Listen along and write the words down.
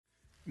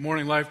Good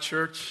morning, Life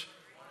Church.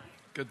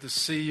 Good to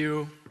see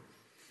you.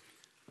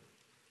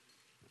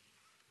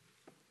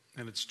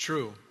 And it's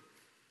true.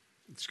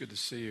 It's good to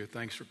see you.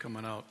 Thanks for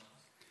coming out.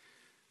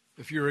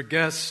 If you're a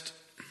guest,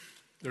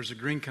 there's a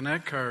green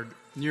Connect card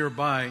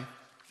nearby.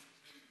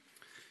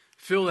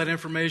 Fill that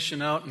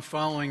information out, and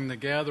following the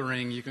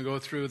gathering, you can go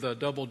through the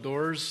double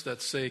doors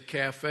that say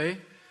cafe.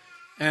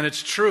 And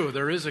it's true,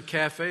 there is a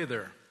cafe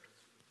there.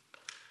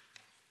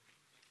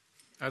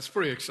 That's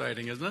pretty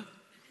exciting, isn't it?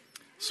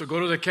 So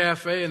go to the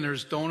cafe, and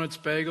there's donuts,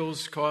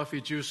 bagels,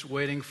 coffee, juice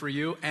waiting for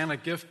you, and a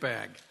gift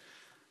bag.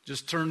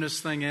 Just turn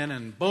this thing in,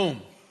 and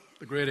boom,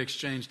 the great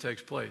exchange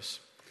takes place.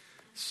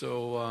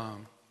 So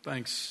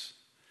thanks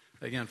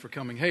again for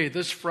coming. Hey,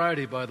 this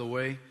Friday, by the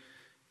way,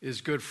 is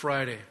Good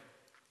Friday.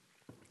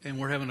 And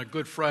we're having a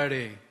Good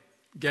Friday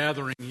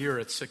gathering here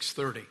at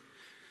 6:30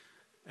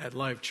 at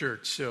Life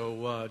Church.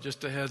 So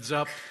just a heads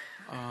up.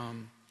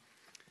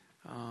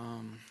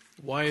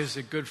 Why is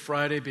it Good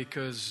Friday?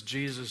 Because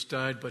Jesus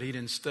died, but he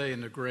didn't stay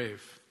in the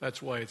grave.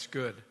 That's why it's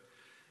good.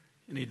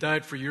 And he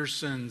died for your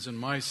sins and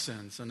my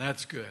sins, and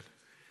that's good.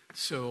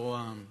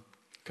 So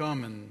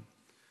come and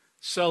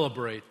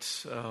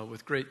celebrate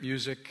with great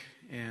music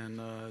and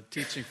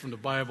teaching from the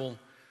Bible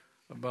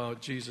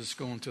about Jesus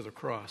going to the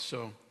cross.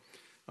 So,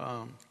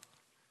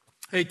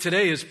 hey,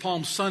 today is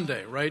Palm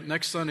Sunday, right?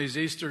 Next Sunday is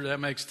Easter. That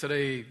makes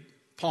today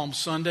Palm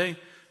Sunday.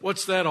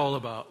 What's that all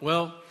about?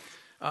 Well,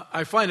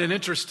 I find it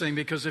interesting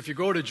because if you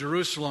go to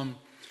Jerusalem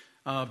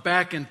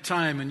back in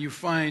time and you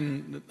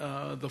find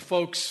the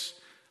folks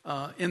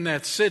in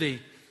that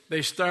city,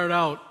 they start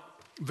out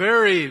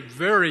very,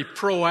 very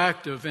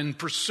proactive in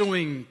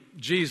pursuing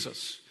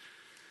Jesus.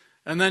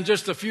 And then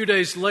just a few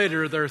days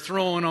later, they're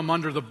throwing him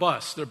under the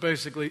bus.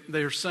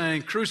 They're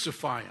saying,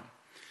 crucify him.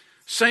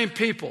 Same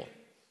people.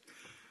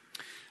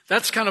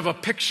 That's kind of a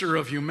picture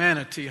of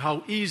humanity,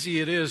 how easy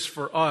it is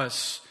for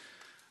us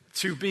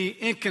to be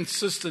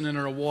inconsistent in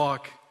our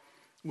walk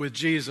with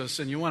Jesus.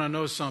 And you want to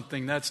know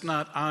something, that's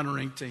not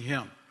honoring to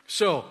him.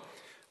 So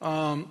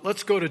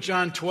let's go to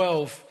John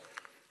 12,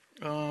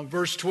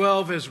 verse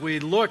 12, as we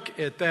look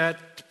at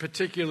that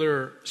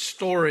particular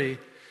story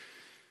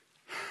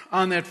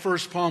on that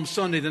first Palm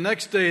Sunday. The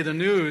next day, the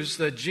news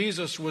that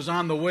Jesus was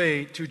on the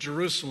way to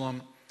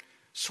Jerusalem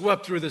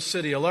swept through the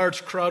city. A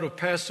large crowd of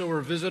Passover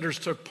visitors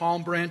took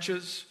palm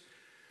branches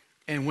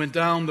and went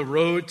down the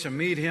road to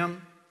meet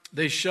him.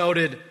 They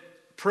shouted,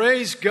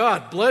 "Praise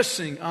God,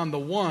 blessing on the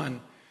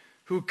one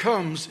who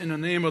comes in the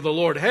name of the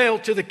Lord. Hail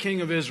to the King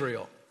of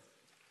Israel."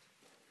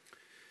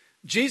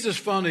 Jesus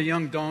found a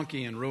young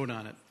donkey and rode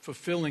on it,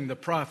 fulfilling the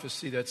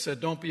prophecy that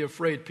said, "Don't be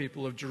afraid,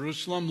 people of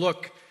Jerusalem.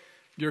 Look,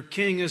 your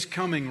king is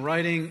coming,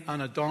 riding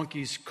on a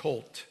donkey's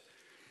colt."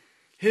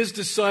 His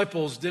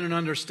disciples didn't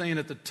understand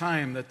at the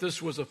time that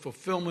this was a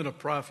fulfillment of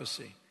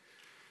prophecy.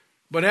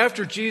 But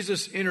after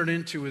Jesus entered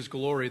into his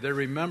glory, they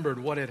remembered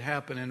what had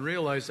happened and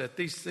realized that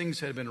these things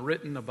had been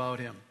written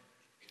about him.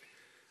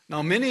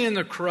 Now, many in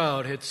the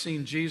crowd had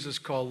seen Jesus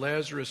call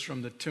Lazarus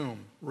from the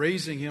tomb,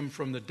 raising him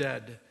from the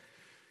dead,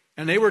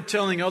 and they were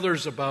telling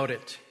others about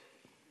it.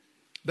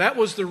 That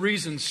was the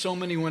reason so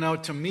many went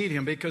out to meet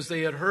him, because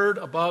they had heard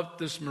about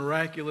this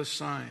miraculous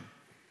sign.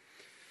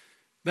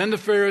 Then the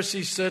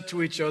Pharisees said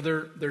to each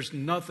other, "There's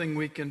nothing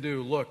we can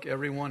do. Look,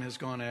 everyone has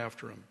gone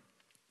after him."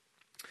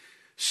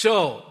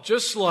 So,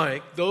 just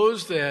like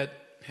those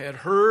that had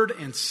heard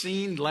and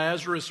seen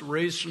Lazarus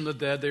raised from the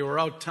dead, they were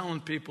out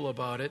telling people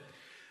about it.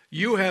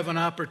 You have an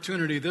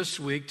opportunity this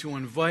week to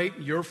invite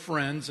your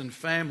friends and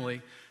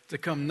family to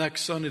come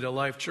next Sunday to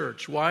Life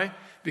Church. Why?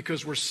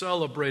 Because we're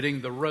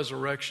celebrating the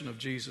resurrection of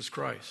Jesus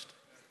Christ.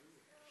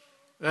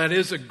 That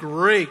is a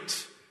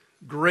great,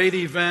 great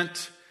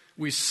event.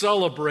 We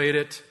celebrate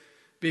it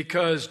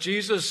because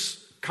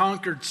Jesus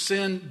conquered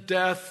sin,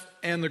 death,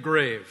 and the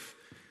grave.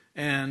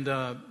 And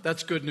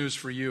that's good news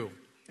for you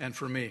and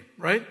for me,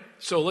 right?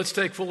 So let's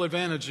take full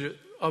advantage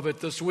of it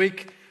this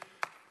week.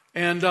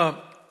 And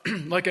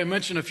like I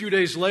mentioned, a few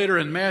days later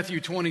in Matthew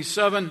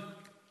 27,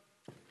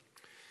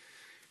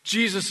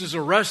 Jesus is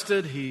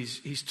arrested,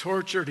 he's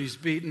tortured, he's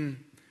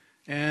beaten,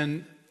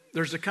 and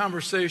there's a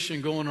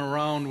conversation going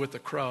around with the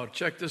crowd.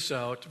 Check this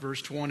out,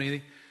 verse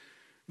 20.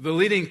 The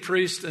leading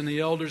priests and the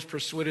elders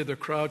persuaded the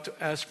crowd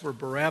to ask for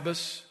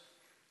Barabbas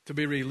to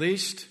be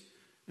released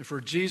and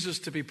for Jesus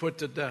to be put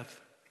to death.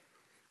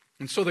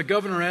 And so the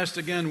governor asked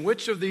again,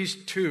 "Which of these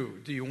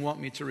two do you want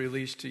me to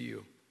release to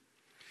you?"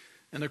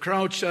 And the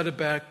crowd shouted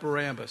back,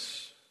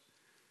 "Barabbas."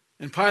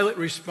 And Pilate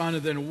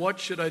responded, "Then what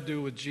should I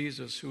do with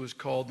Jesus, who is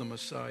called the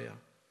Messiah?"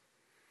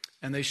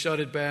 And they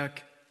shouted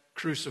back,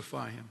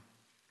 "Crucify him."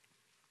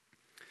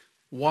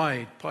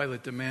 "Why?"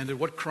 Pilate demanded.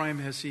 "What crime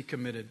has he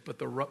committed?" But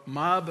the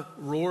mob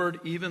roared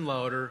even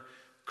louder,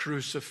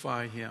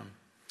 "Crucify him."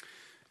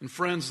 And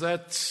friends,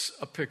 that's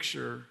a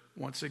picture,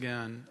 once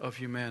again, of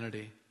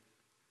humanity.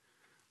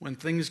 When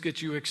things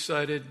get you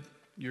excited,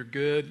 you're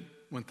good.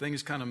 When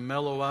things kind of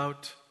mellow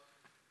out,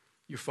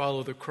 you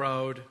follow the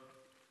crowd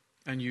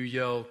and you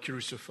yell,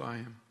 "Crucify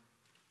him."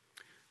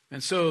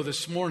 And so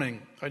this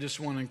morning, I just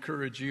want to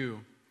encourage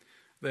you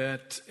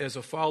that as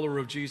a follower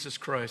of Jesus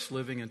Christ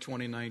living in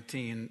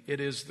 2019, it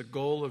is the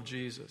goal of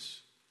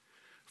Jesus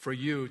for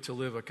you to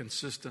live a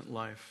consistent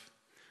life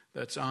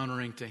that's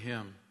honoring to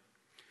Him.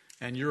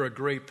 And you're a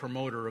great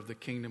promoter of the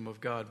kingdom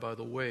of God by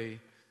the way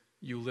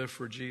you live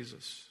for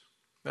Jesus.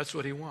 That's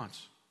what He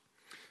wants.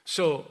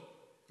 So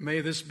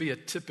may this be a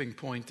tipping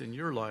point in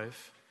your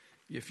life.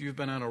 If you've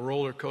been on a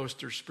roller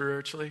coaster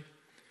spiritually,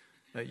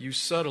 that you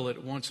settle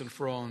it once and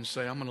for all and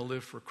say, I'm going to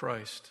live for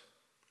Christ.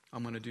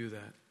 I'm going to do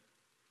that.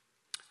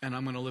 And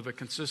I'm going to live a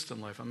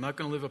consistent life. I'm not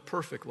going to live a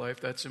perfect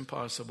life. That's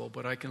impossible.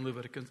 But I can live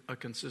a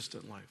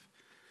consistent life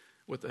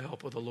with the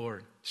help of the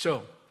Lord.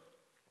 So,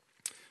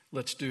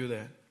 let's do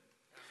that.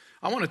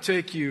 I want to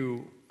take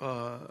you,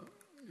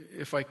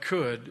 if I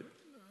could,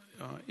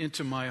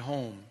 into my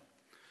home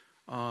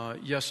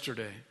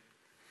yesterday.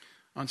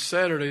 On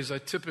Saturdays, I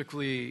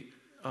typically,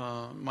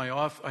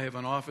 I have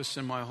an office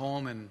in my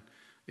home, and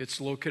it's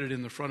located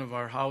in the front of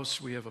our house.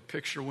 We have a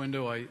picture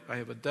window. I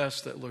have a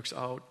desk that looks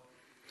out.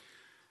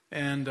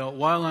 And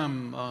while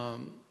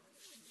I'm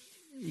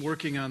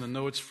working on the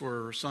notes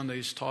for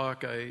Sunday's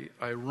talk,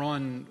 I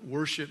run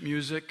worship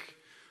music.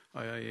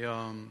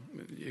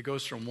 It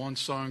goes from one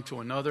song to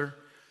another.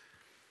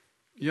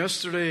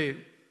 Yesterday,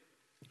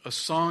 a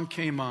song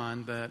came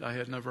on that I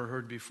had never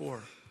heard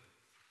before,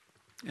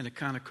 and it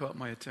kind of caught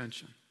my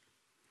attention.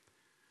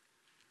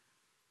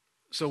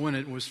 So when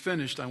it was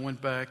finished, I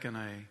went back and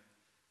I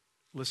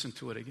listened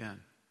to it again.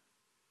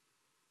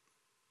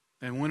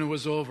 And when it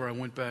was over, I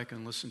went back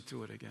and listened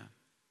to it again.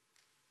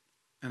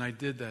 And I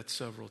did that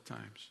several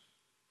times.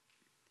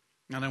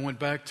 And I went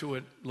back to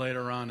it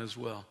later on as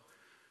well,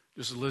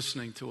 just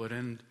listening to it.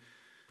 And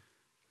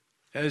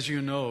as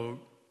you know,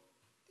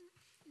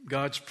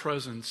 God's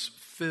presence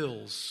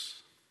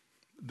fills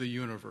the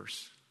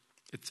universe.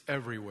 It's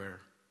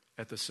everywhere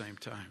at the same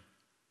time.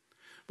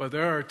 But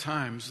there are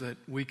times that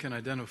we can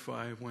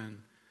identify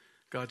when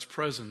God's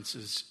presence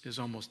is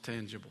almost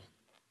tangible.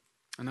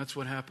 And that's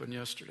what happened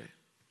yesterday.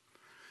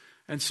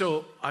 And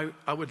so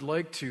I would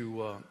like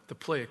to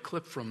play a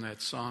clip from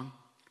that song.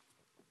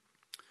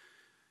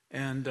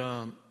 And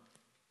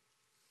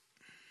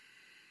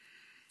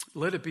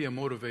let it be a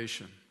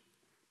motivation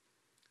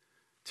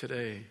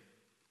today.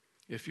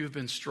 If you've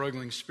been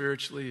struggling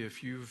spiritually,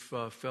 if you've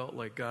felt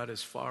like God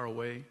is far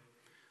away,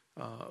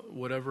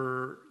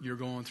 whatever you're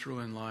going through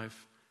in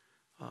life,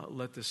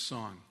 let this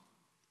song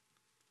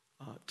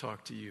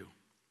talk to you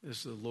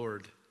as the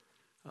Lord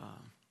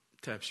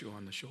taps you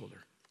on the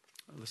shoulder.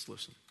 Let's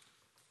listen.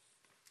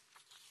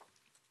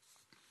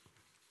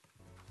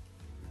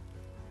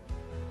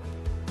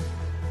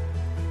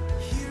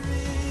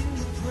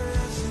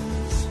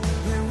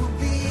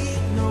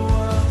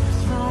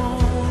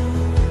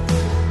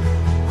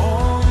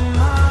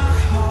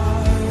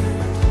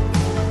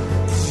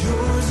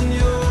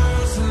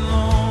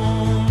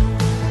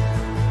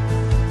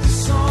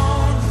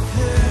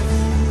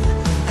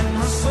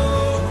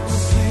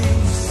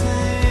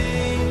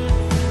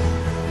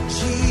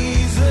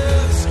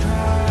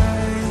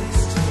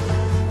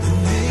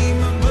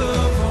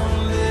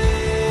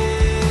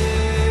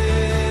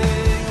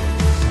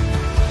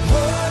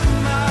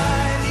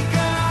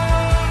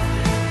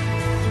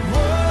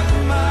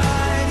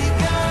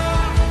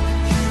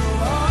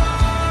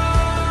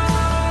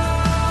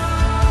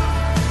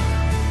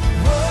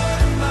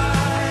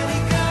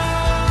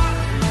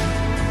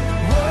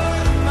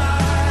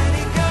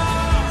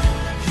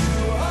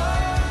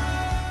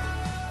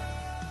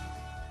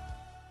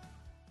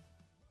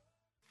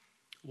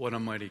 What a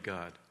mighty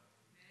God.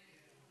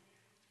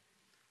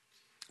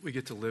 We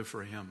get to live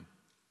for Him.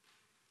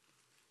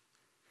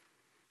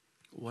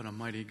 What a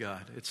mighty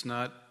God. It's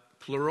not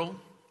plural,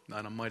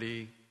 not a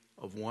mighty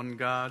of one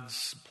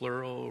God's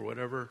plural or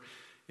whatever.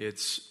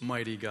 It's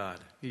mighty God.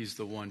 He's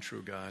the one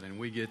true God, and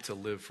we get to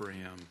live for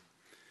Him.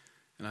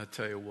 And I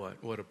tell you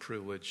what a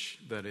privilege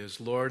that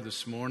is. Lord,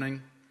 this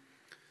morning,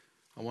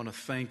 I want to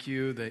thank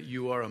you that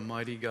you are a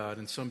mighty God,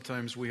 and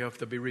sometimes we have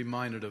to be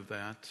reminded of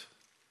that.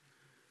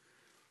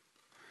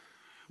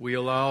 We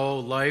allow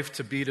life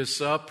to beat us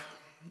up.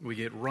 We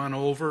get run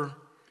over.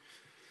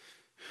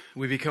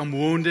 We become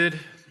wounded.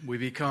 We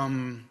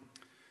become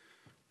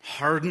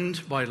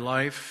hardened by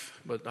life.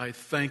 But I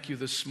thank you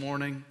this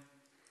morning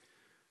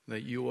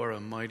that you are a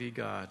mighty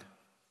God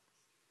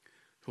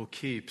who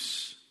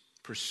keeps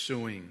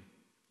pursuing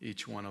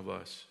each one of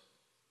us.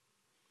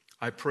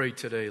 I pray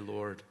today,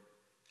 Lord,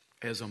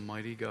 as a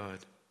mighty God,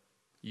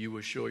 you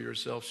will show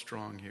yourself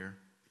strong here.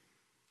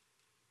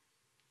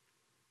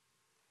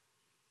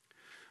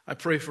 I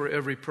pray for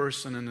every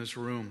person in this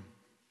room,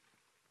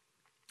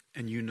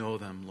 and you know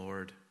them,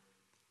 Lord.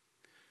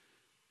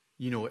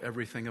 You know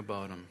everything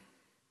about them.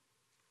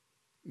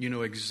 You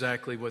know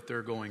exactly what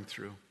they're going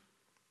through.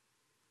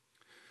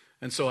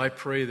 And so I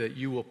pray that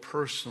you will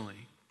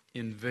personally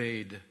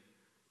invade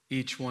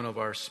each one of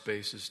our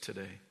spaces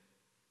today.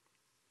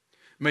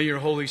 May your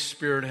Holy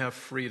Spirit have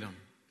freedom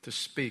to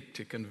speak,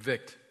 to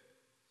convict,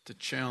 to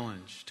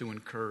challenge, to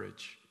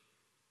encourage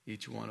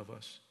each one of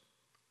us.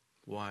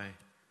 Why?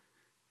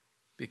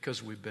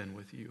 Because we've been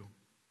with you.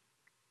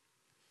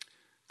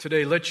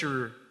 Today, let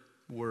your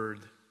word,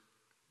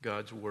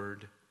 God's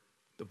word,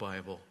 the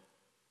Bible,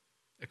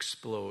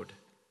 explode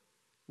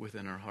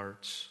within our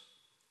hearts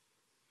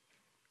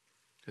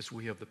as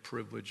we have the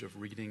privilege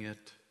of reading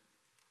it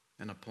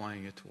and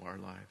applying it to our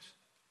lives.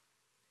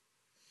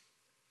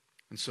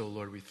 And so,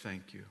 Lord, we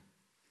thank you.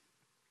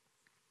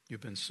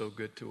 You've been so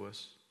good to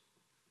us.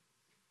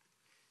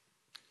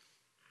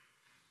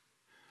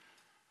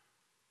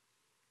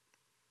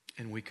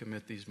 And we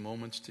commit these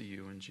moments to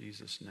you in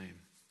Jesus' name.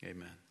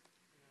 Amen.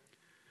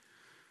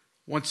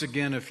 Once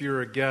again, if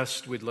you're a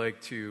guest, we'd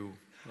like to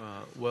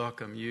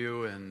welcome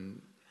you.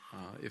 And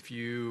if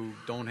you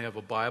don't have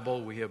a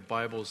Bible, we have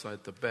Bibles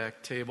at the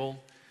back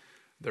table.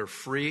 They're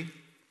free.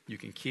 You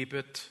can keep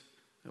it.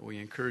 We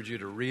encourage you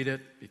to read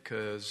it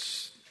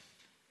because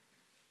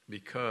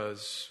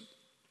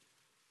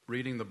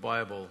reading the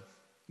Bible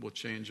will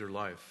change your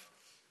life.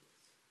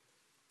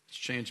 It's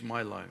changed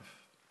my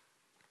life.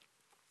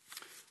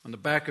 On the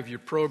back of your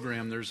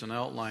program, there's an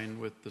outline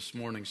with this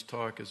morning's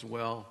talk as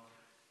well.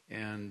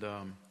 And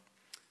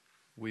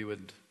we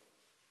would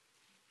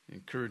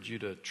encourage you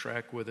to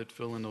track with it,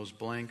 fill in those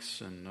blanks,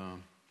 and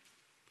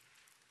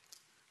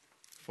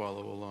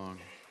follow along.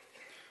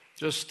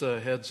 Just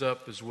a heads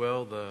up as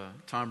well,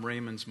 Tom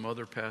Raymond's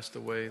mother passed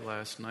away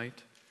last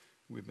night.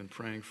 We've been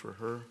praying for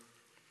her.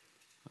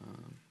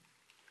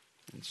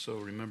 And so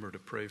remember to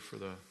pray for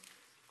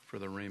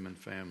the Raymond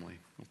family,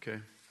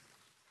 okay?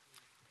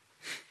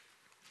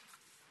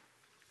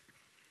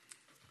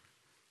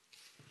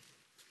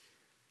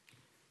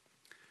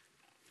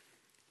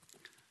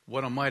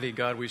 What a mighty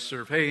God we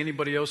serve. Hey,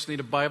 anybody else need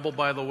a Bible,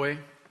 by the way?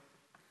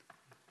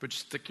 But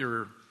stick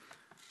your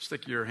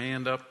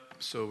hand up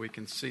so we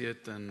can see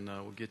it, and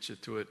we'll get you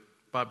to it.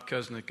 Bob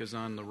Kusnick is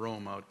on the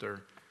roam out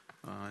there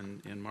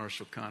in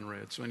Marshall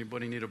Conrad. So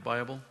anybody need a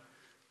Bible?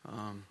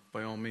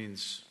 By all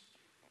means,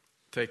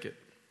 take it.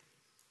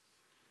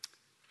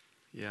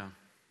 Yeah.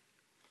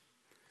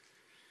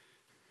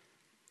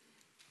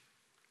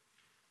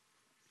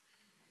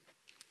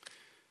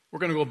 We're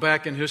going to go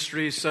back in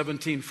history,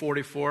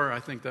 1744. I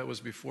think that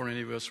was before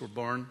any of us were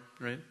born,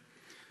 right?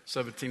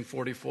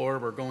 1744.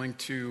 We're going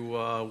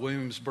to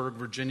Williamsburg,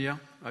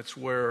 Virginia. That's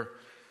where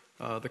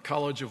the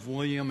College of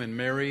William and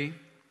Mary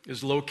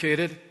is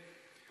located.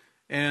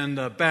 And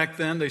back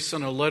then, they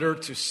sent a letter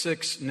to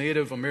 6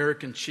 Native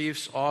American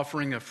chiefs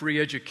offering a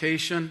free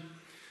education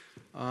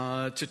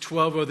to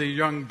 12 of the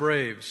young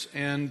braves.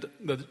 And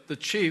the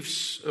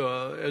chiefs,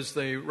 as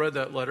they read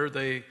that letter,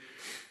 they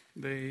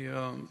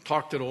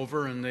talked it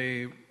over, and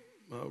they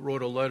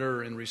wrote a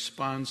letter in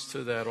response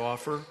to that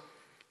offer.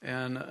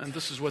 And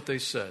this is what they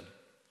said.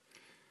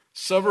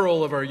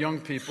 Several of our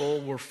young people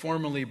were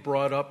formerly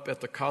brought up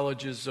at the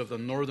colleges of the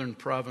northern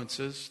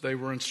provinces. They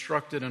were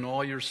instructed in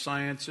all your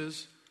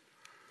sciences.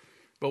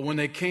 But when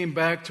they came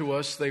back to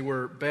us, they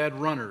were bad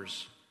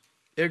runners,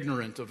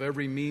 ignorant of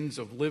every means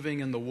of living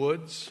in the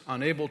woods,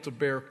 unable to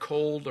bear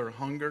cold or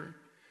hunger,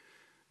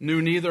 knew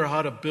neither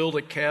how to build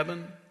a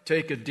cabin,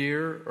 take a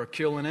deer, or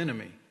kill an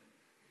enemy,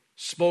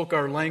 spoke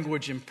our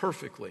language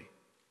imperfectly,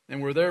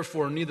 and were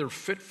therefore neither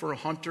fit for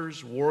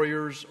hunters,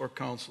 warriors, or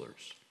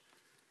counselors.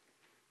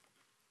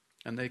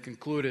 And they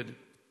concluded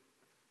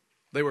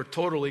they were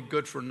totally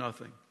good for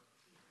nothing.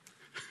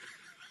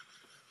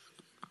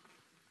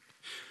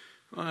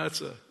 Well,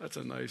 that's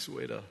a nice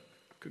way to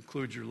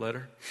conclude your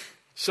letter.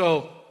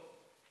 So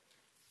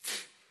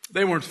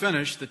they weren't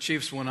finished. The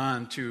chiefs went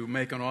on to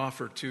make an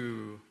offer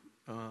to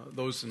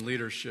those in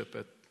leadership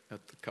at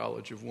the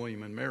College of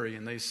William and Mary,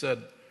 and they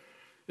said,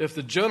 if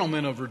the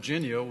gentlemen of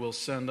Virginia will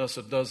send us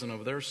 12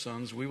 of their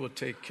sons, we will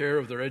take care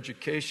of their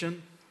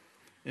education,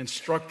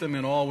 instruct them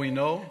in all we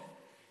know,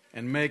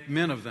 and make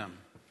men of them.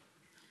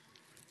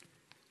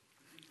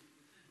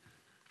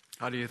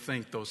 How do you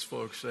think those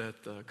folks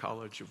at the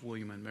College of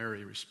William and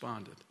Mary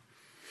responded?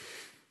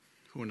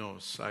 Who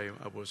knows? I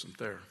wasn't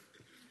there.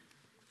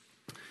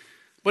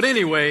 But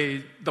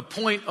anyway, the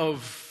point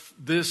of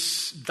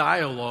this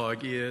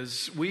dialogue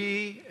is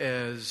we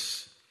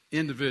as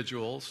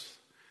individuals,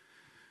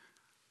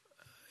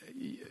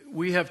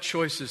 we have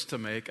choices to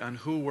make on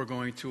who we're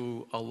going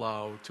to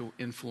allow to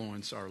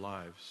influence our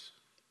lives.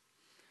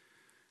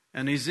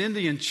 And these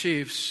Indian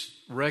chiefs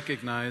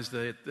recognized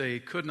that they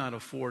could not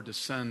afford to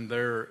send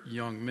their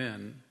young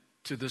men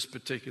to this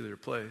particular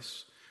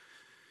place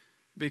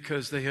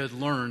because they had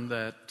learned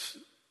that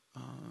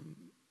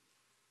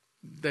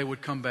they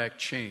would come back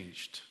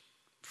changed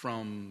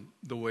from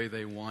the way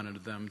they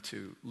wanted them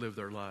to live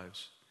their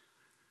lives.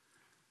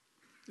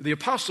 The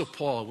Apostle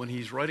Paul, when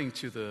he's writing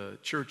to the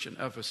church in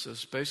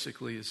Ephesus,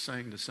 basically is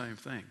saying the same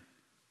thing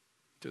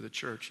to the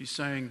church. He's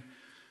saying,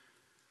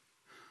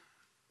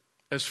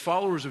 as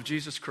followers of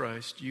Jesus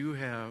Christ, you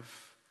have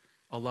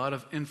a lot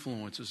of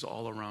influences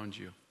all around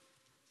you.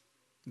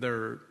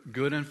 They're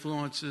good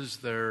influences,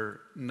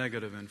 they're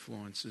negative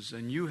influences,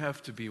 and you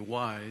have to be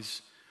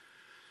wise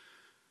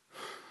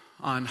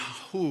on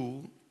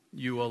who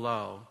you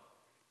allow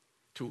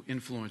to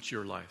influence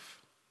your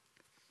life.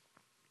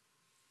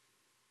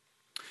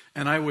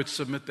 And I would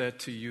submit that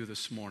to you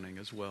this morning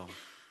as well.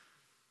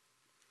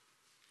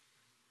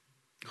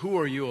 Who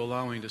are you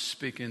allowing to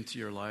speak into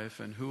your life,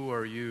 and who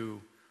are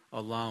you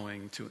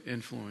allowing to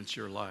influence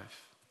your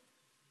life?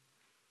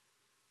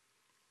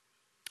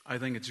 I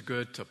think it's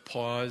good to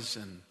pause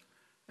and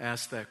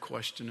ask that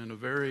question in a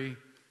very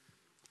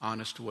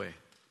honest way.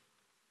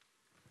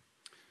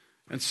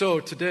 And so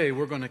today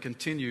we're going to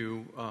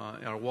continue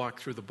our walk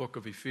through the book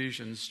of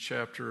Ephesians,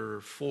 chapter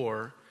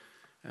 4,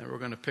 and we're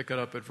going to pick it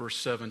up at verse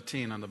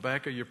 17. On the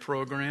back of your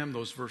program,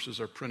 those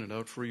verses are printed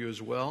out for you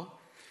as well.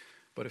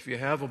 But if you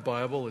have a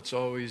Bible, it's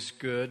always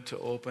good to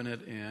open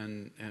it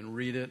and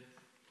read it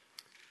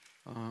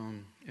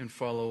and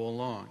follow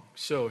along.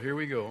 So here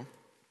we go.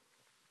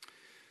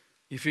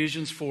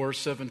 Ephesians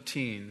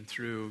 4:17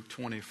 through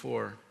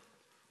 24.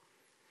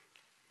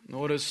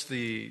 Notice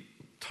the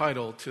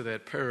title to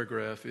that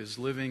paragraph is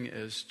Living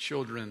as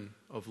Children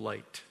of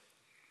Light.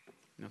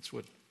 That's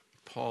what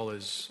Paul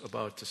is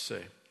about to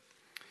say.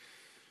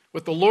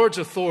 With the Lord's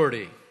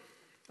authority,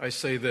 I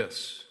say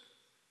this: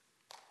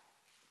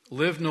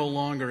 live no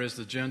longer as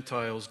the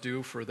Gentiles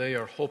do, for they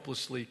are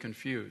hopelessly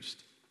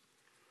confused.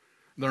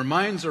 Their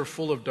minds are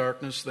full of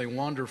darkness. They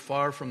wander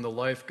far from the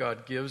life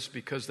God gives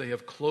because they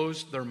have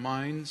closed their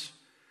minds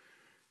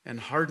and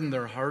hardened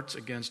their hearts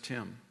against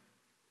Him.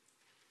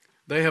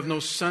 They have no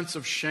sense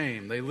of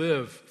shame. They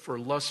live for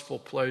lustful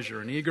pleasure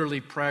and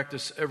eagerly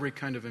practice every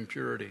kind of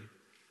impurity.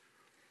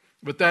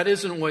 But that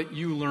isn't what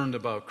you learned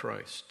about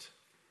Christ.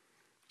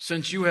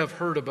 Since you have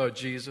heard about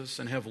Jesus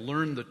and have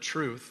learned the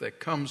truth that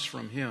comes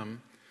from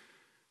Him,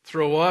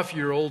 throw off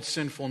your old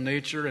sinful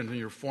nature and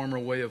your former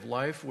way of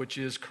life, which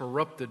is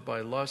corrupted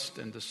by lust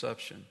and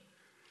deception.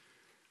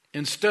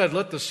 Instead,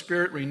 let the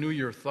Spirit renew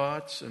your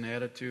thoughts and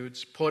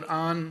attitudes. Put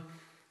on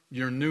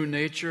your new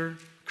nature,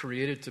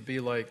 created to be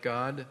like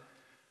God,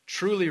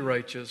 truly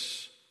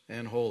righteous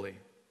and holy.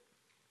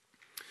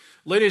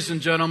 Ladies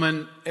and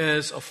gentlemen,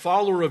 as a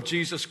follower of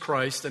Jesus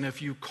Christ, and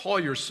if you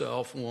call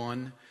yourself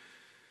one,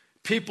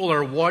 people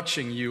are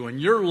watching you, and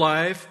your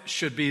life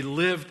should be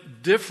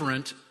lived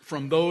different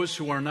from those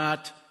who are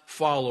not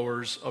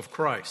followers of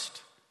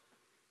Christ.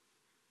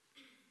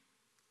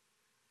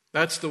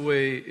 That's the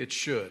way it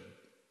should.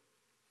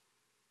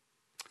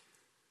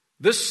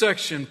 This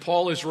section,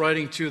 Paul is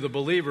writing to the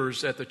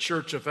believers at the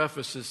church of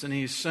Ephesus, and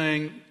he's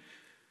saying,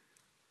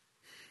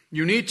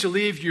 you need to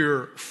leave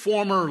your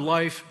former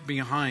life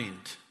behind.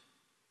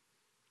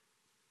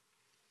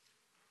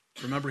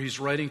 Remember, he's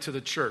writing to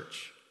the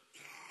church.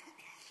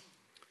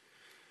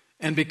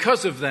 And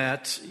because of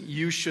that,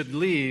 you should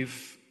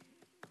leave.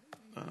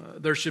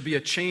 There should be a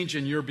change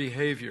in your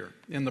behavior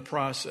in the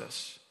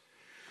process.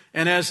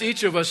 And as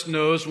each of us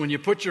knows, when you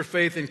put your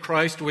faith in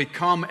Christ, we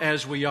come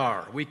as we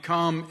are. We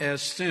come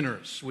as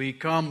sinners. We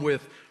come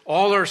with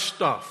all our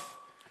stuff,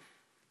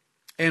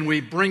 and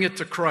we bring it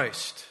to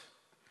Christ.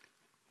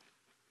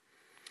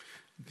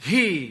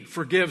 He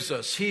forgives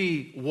us.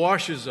 He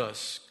washes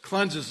us,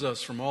 cleanses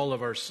us from all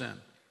of our sin.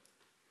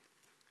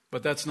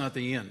 But that's not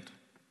the end.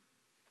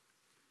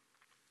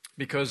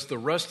 Because the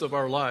rest of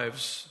our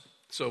lives,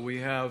 so we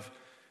have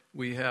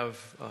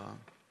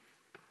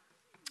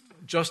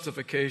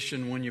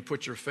justification when you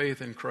put your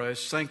faith in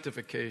Christ,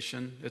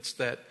 sanctification. It's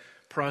that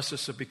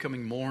process of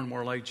becoming more and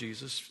more like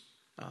Jesus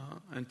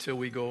until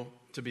we go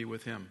to be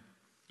with Him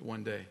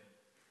one day.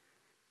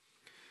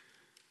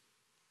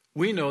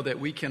 We know that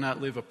we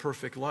cannot live a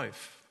perfect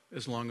life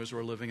as long as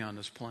we're living on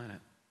this planet.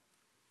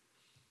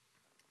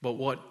 But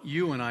what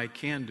you and I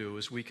can do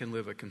is we can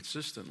live a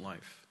consistent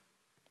life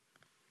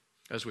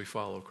as we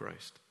follow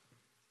Christ.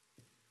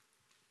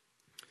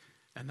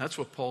 And that's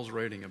what Paul's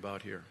writing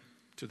about here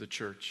to the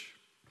church.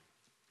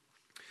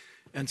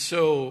 And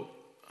so,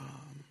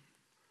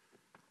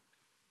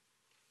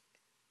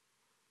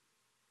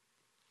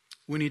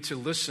 we need to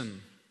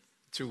listen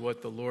to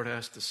what the Lord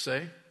has to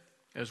say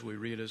as we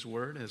read His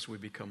Word, as we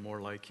become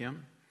more like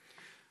Him.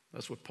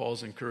 That's what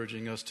Paul's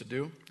encouraging us to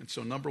do. And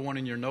so, number one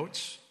in your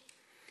notes,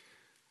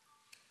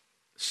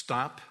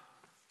 stop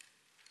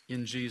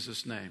in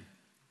Jesus' name.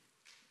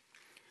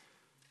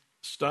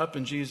 Stop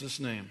in Jesus'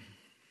 name.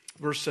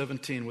 Verse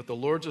 17, with the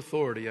Lord's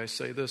authority, I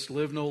say this,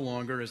 live no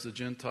longer as the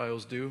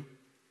Gentiles do,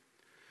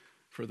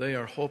 for they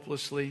are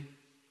hopelessly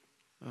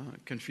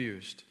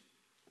confused.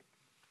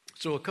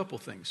 So a couple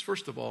things.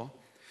 First of all,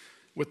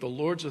 with the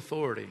Lord's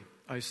authority,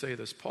 I say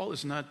this. Paul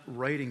is not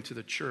writing to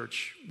the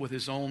church with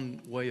his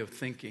own way of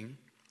thinking,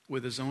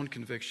 with his own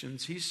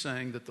convictions. He's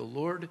saying that the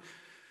Lord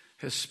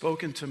has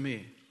spoken to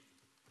me,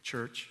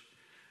 church.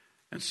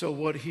 And so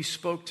what He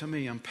spoke to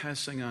me, I'm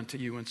passing on to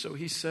you. And so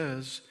he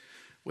says,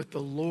 with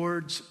the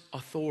Lord's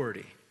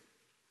authority.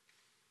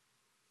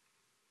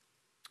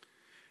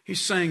 He's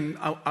saying,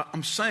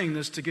 I'm saying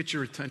this to get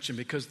your attention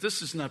because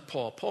this is not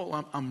Paul.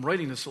 Paul, I'm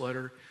writing this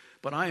letter,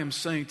 but I am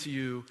saying to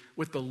you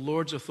with the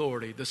Lord's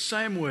authority. The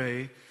same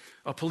way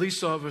a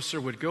police officer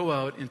would go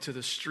out into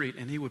the street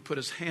and he would put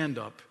his hand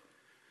up,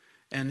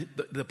 and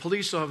the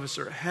police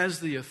officer has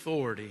the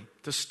authority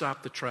to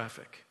stop the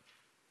traffic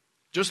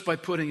just by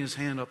putting his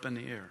hand up in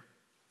the air.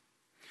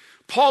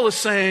 Paul is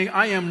saying,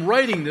 I am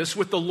writing this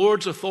with the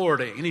Lord's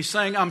authority. And he's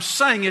saying, I'm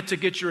saying it to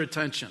get your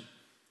attention.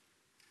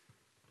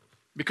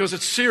 because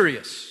it's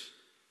serious.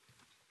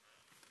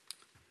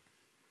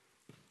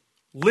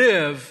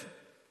 Live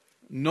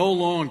no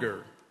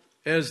longer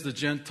as the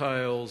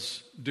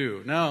Gentiles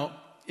do. Now,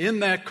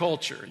 in that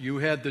culture, you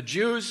had the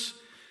Jews,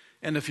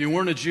 and if you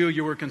weren't a Jew,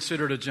 you were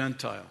considered a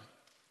Gentile.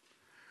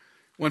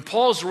 When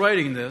Paul's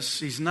writing this,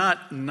 he's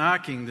not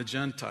knocking the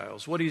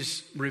Gentiles. What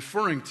he's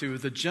referring to,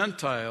 the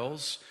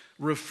Gentiles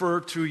refer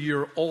to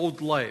your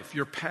old life,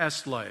 your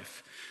past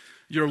life,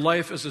 your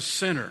life as a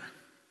sinner.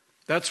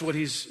 That's what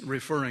he's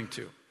referring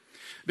to.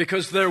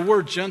 Because there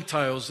were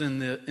Gentiles in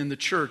the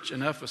church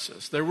in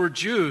Ephesus. There were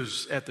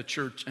Jews at the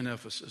church in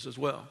Ephesus as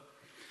well.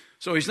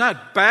 So he's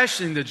not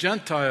bashing the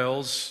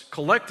Gentiles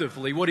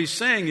collectively. What he's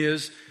saying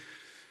is,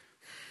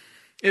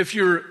 if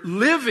you're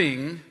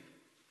living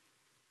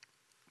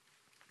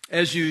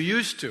as you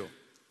used to,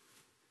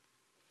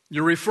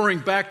 you're referring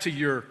back to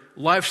your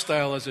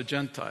lifestyle as a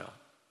Gentile,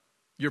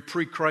 your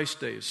pre-Christ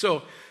days.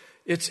 So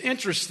it's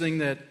interesting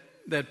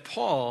that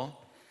Paul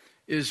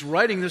is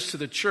writing this to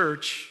the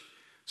church.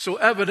 So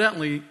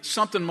evidently,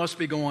 something must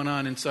be going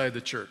on inside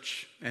the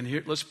church. And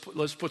here, let's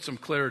put some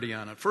clarity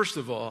on it. First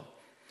of all,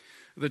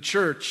 the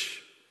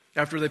church,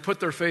 after they put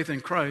their faith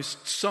in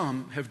Christ,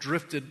 some have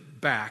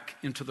drifted back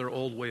into their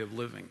old way of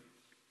living.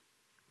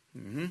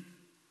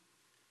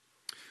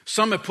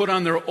 Some have put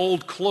on their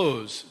old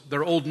clothes,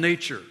 their old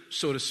nature,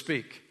 so to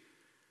speak.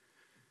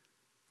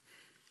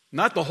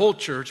 Not the whole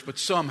church, but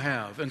some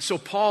have. And so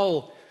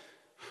Paul,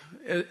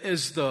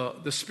 as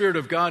the Spirit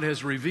of God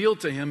has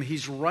revealed to him,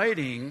 he's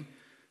writing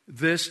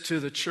this to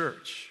the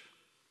church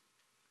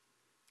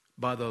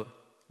by the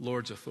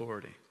Lord's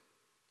authority.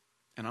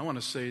 And I want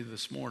to say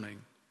this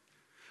morning,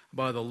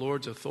 by the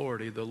Lord's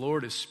authority, the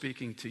Lord is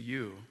speaking to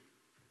you,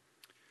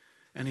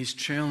 and he's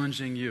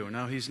challenging you.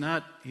 Now, he's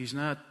not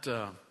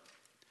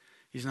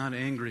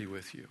angry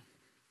with you.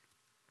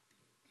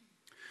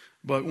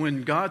 But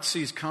when God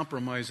sees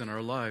compromise in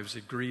our lives,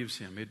 it grieves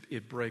him.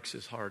 It breaks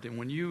his heart. And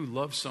when you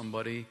love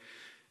somebody,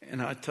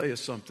 and I tell you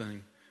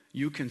something,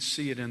 you can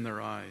see it in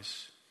their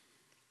eyes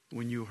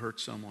when you hurt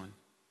someone.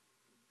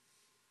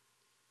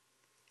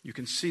 You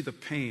can see the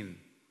pain.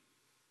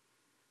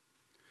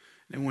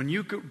 And when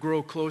you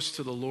grow close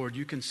to the Lord,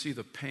 you can see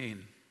the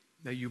pain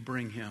that you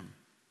bring him.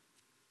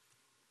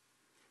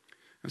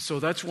 And so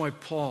that's why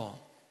Paul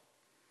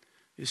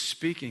is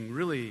speaking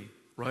really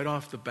right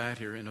off the bat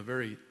here in a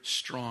very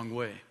strong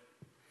way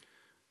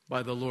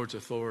by the Lord's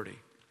authority.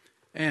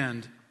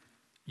 And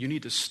you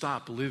need to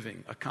stop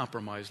living a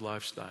compromised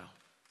lifestyle.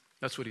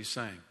 That's what he's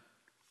saying.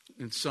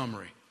 In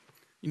summary,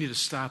 you need to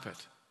stop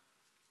it.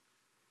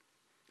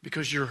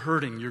 Because you're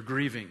hurting, you're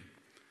grieving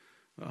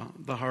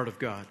the heart of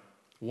God.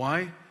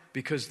 Why?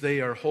 Because they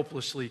are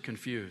hopelessly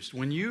confused.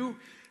 When you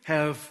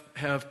have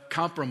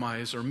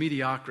compromise or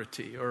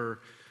mediocrity, or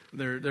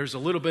there's a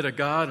little bit of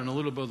God and a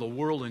little bit of the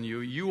world in you,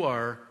 you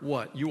are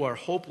what? You are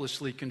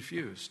hopelessly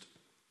confused.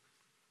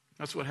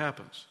 That's what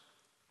happens.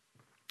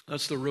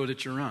 That's the road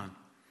that you're on.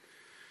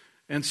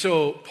 And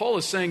so Paul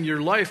is saying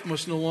your life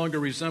must no longer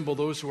resemble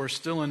those who are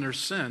still in their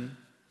sin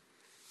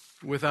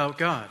without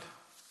God.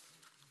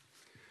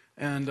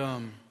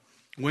 And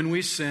when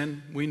we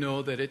sin, we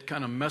know that it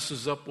kind of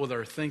messes up with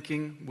our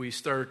thinking. We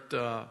start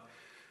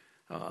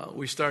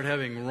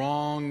having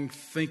wrong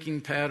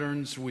thinking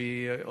patterns.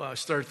 We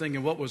start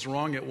thinking what was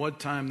wrong at what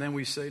time. Then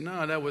we say,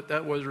 no,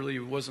 that really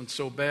wasn't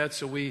so bad.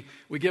 So we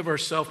give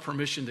ourselves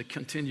permission to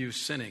continue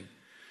sinning.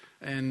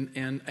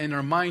 And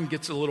our mind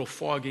gets a little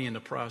foggy in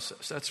the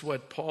process. That's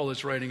what Paul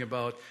is writing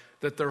about,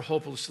 that they're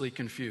hopelessly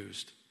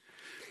confused.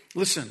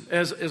 Listen,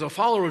 as a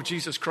follower of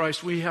Jesus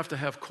Christ, we have to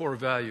have core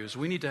values.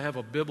 We need to have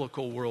a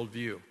biblical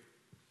worldview.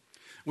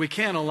 We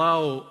can't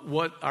allow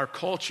what our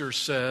culture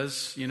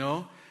says,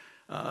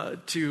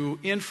 to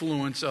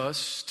influence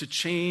us to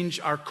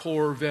change our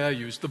core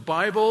values. The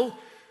Bible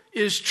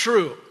is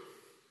true.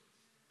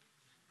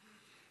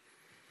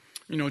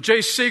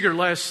 Jay Seeger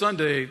last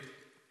Sunday,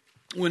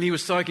 when he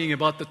was talking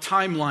about the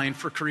timeline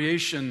for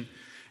creation,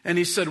 and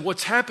he said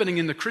what's happening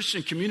in the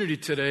Christian community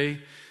today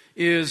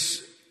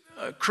is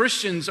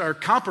Christians are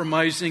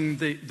compromising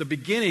the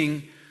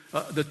beginning,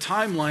 the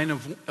timeline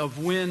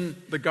of when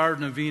the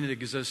Garden of Eden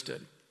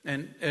existed.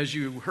 And as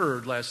you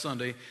heard last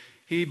Sunday,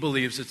 he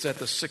believes it's at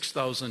the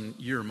 6,000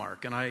 year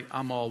mark, and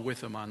I'm all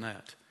with him on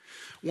that.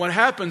 What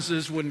happens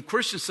is when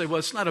Christians say, well,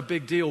 it's not a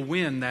big deal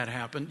when that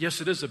happened.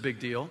 Yes, it is a big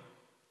deal.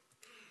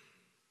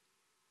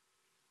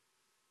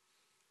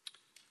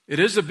 It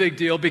is a big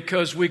deal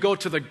because we go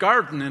to the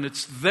garden and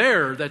it's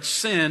there that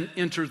sin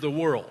entered the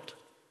world.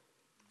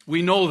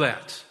 We know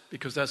that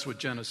because that's what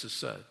Genesis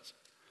says.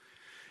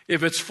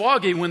 If it's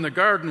foggy when the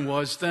garden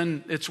was,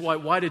 then it's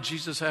why did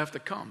Jesus have to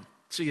come?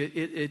 See,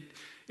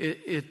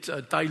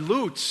 it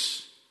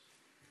dilutes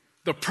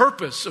the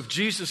purpose of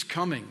Jesus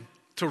coming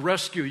to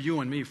rescue you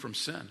and me from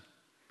sin.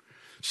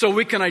 So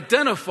we can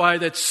identify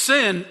that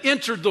sin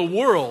entered the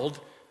world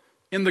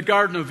in the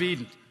Garden of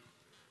Eden.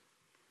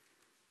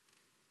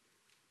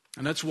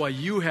 And that's why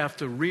you have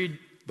to read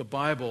the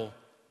Bible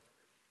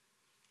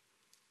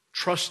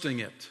trusting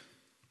it,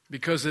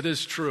 because it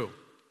is true.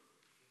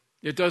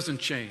 It doesn't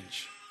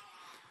change.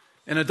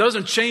 And it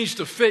doesn't change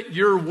to fit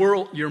your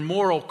world, your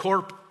moral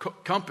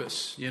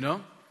compass, you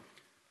know?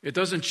 It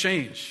doesn't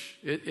change.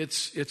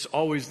 It's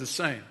always the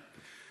same.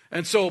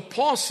 And so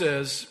Paul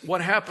says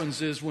what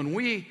happens is when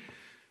we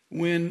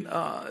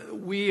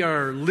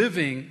are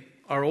living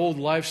our old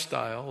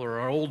lifestyle or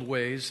our old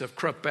ways have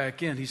crept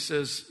back in, he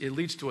says it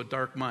leads to a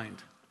dark mind.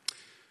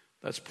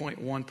 That's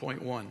point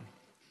 1.1.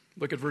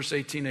 Look at verse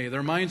 18a.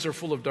 Their minds are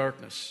full of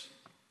darkness.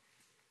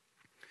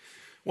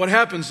 What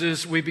happens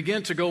is we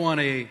begin to go on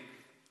a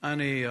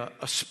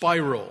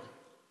spiral.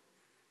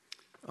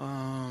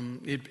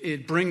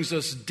 It brings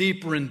us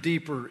deeper and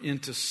deeper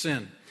into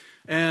sin.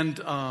 And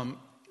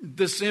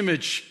this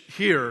image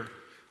here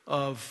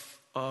of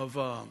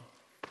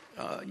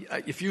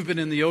if you've been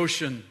in the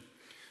ocean,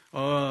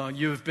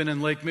 you've been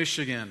in Lake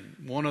Michigan,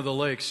 one of the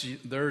lakes,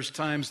 there's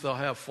times they'll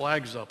have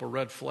flags up, a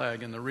red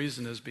flag, and the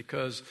reason is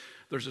because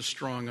there's a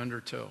strong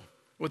undertow.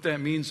 What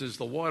that means is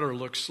the water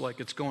looks like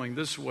it's going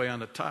this way on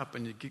the top,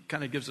 and it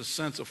kind of gives a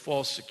sense of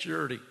false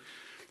security.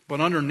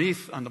 But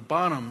underneath, on the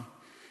bottom,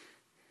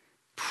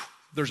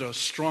 there's a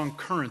strong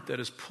current that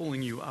is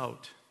pulling you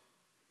out.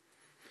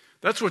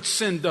 That's what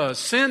sin does.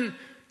 Sin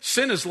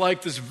is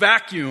like this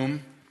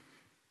vacuum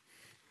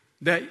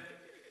that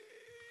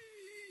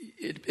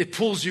it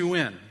pulls you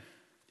in.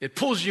 It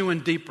pulls you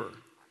in deeper.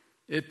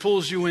 It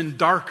pulls you in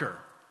darker.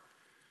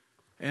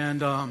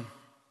 And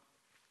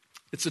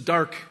it's a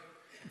dark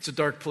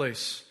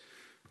place.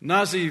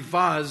 Nazi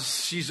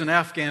Vaz, she's an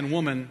Afghan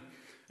woman,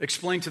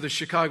 explained to the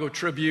Chicago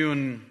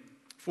Tribune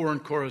foreign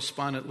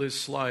correspondent Liz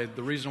Slide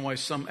the reason why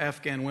some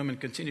Afghan women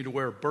continue to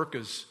wear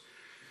burqas,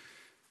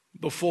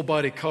 the full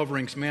body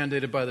coverings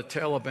mandated by the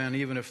Taliban,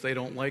 even if they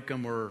don't like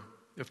them or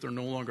if they're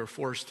no longer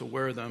forced to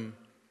wear them.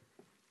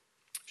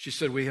 She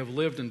said, "We have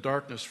lived in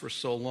darkness for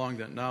so long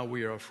that now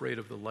we are afraid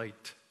of the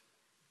light."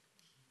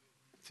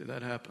 See,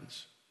 that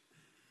happens.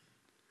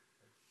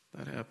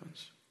 That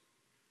happens.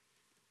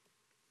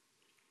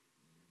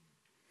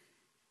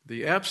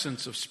 The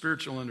absence of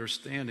spiritual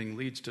understanding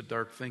leads to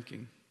dark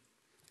thinking.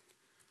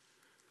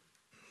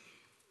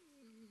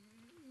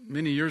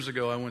 Many years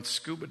ago, I went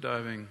scuba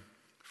diving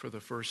for the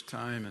first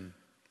time, and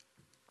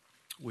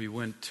we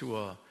went to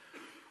a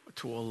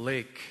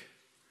lake.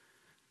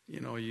 You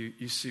know,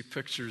 you see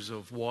pictures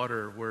of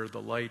water where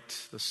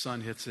the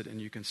sun hits it, and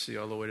you can see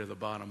all the way to the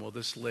bottom. Well,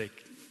 this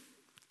lake,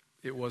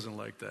 it wasn't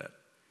like that.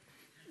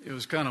 It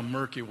was kind of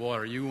murky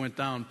water. You went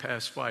down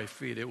past 5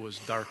 feet, it was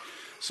dark.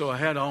 So I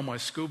had all my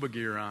scuba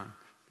gear on,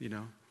 you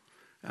know,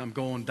 and I'm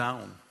going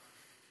down.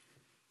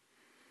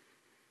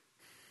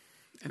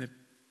 And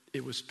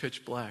it was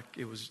pitch black.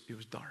 It was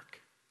dark.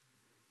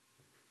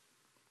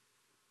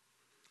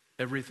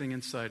 Everything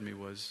inside me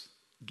was,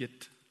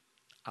 get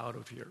out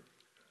of here.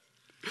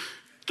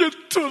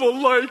 Get to the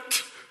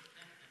light.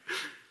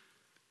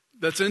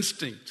 That's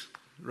instinct,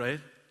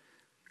 right?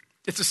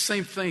 It's the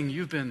same thing.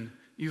 You've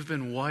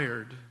been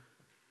wired,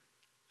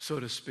 so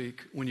to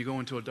speak. When you go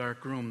into a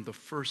dark room, the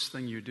first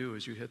thing you do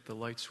is you hit the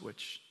light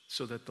switch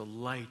so that the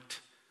light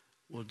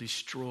will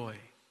destroy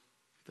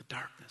the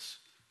darkness.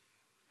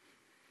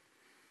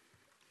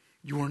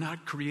 You are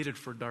not created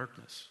for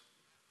darkness.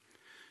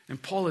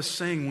 And Paul is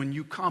saying when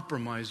you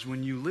compromise,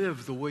 when you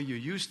live the way you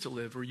used to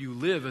live, or you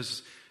live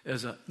as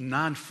a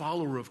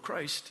non-follower of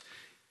Christ,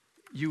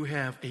 you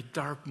have a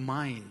dark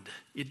mind.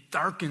 It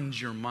darkens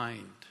your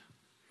mind.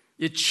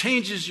 It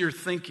changes your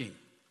thinking.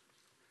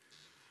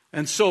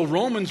 And so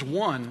Romans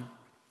 1,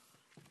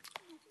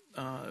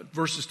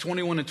 verses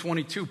 21 and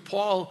 22,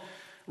 Paul,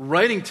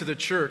 writing to the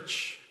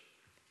church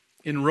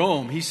in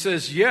Rome, he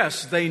says,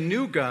 yes, they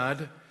knew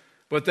God,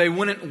 but they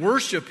wouldn't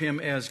worship him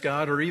as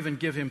God or even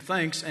give him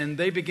thanks, and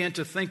they began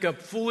to think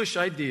up foolish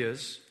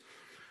ideas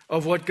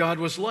of what God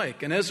was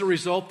like. And as a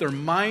result, their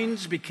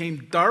minds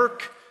became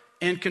dark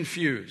and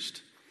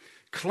confused.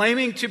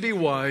 Claiming to be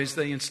wise,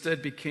 they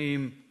instead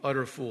became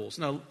utter fools.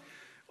 Now,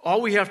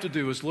 all we have to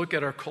do is look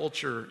at our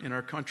culture in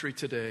our country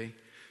today,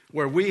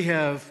 where we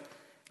have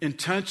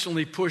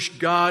intentionally pushed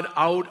God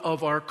out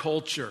of our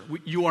culture.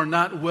 You are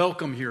not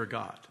welcome here,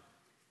 God.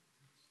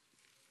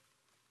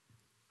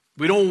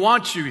 We don't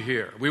want you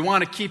here. We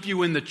want to keep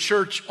you in the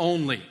church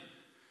only.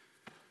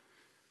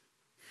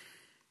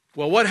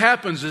 Well, what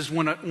happens is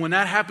when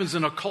that happens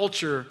in a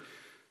culture,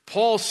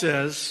 Paul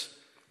says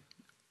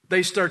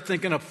they start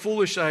thinking up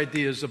foolish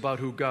ideas about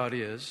who God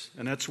is,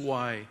 and that's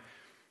why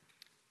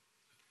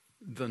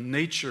the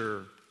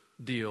nature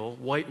deal,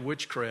 white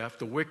witchcraft,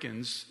 the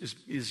Wiccans,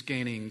 is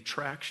gaining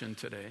traction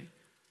today.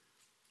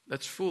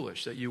 That's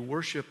foolish, that you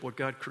worship what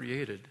God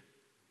created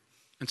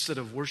instead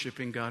of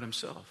worshiping God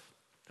himself.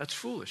 That's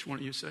foolish,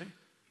 wouldn't you say?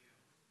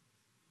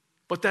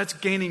 But that's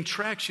gaining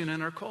traction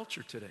in our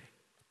culture today.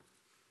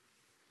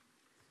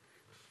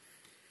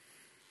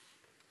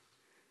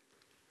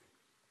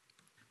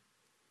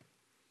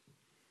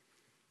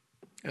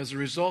 As a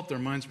result, their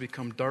minds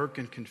become dark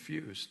and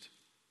confused,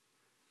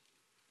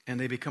 and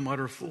they become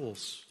utter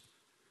fools.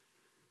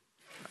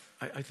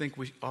 I think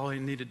all I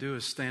need to do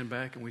is stand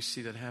back and we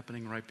see that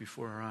happening right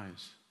before our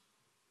eyes.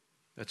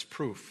 That's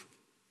proof.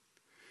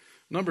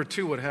 Number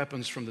two, what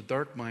happens from the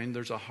dark mind,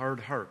 there's a hard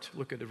heart.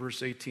 Look at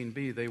verse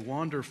 18b. They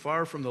wander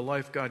far from the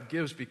life God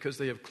gives because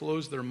they have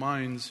closed their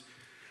minds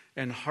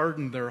and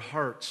hardened their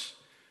hearts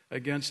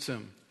against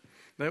him.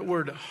 That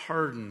word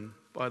harden,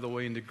 by the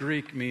way, in the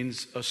Greek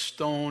means a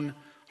stone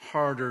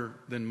harder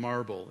than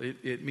marble.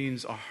 It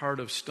means a heart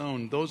of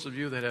stone. Those of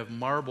you that have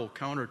marble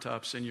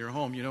countertops in your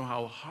home, you know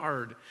how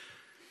hard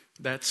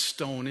that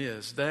stone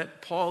is.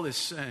 That Paul is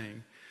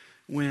saying,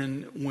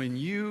 when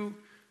you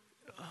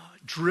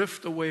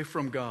drift away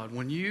from God,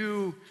 when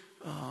you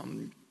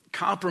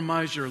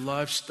compromise your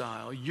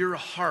lifestyle, your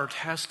heart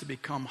has to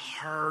become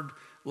hard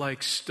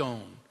like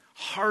stone,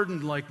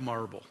 hardened like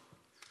marble.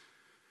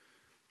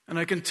 And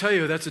I can tell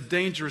you that's a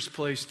dangerous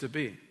place to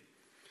be,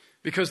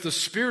 because the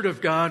Spirit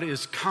of God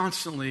is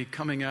constantly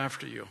coming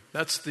after you.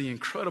 That's the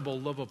incredible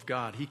love of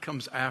God. He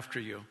comes after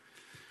you.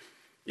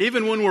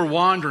 Even when we're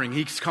wandering,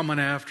 He's coming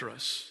after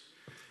us.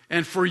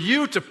 And for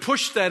you to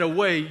push that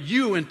away,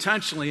 you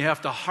intentionally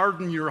have to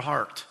harden your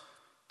heart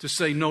to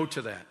say no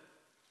to that.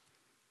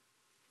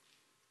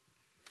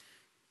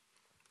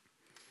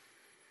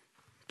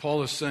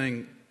 Paul is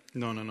saying,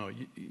 no,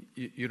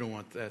 you don't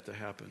want that to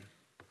happen.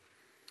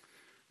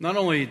 Not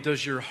only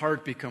does your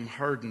heart become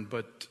hardened,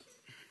 but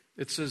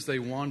it says they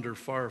wander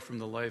far from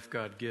the life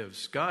God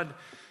gives. God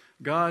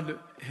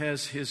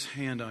has His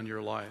hand on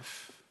your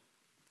life.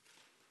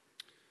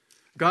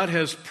 God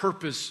has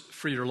purpose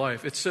for your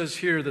life. It says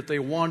here that they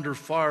wander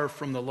far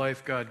from the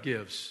life God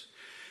gives.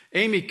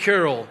 Amy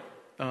Carroll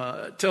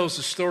tells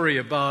a story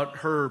about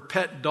her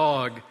pet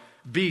dog,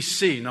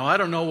 BC. Now, I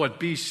don't know what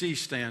BC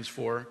stands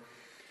for,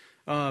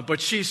 but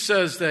she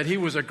says that he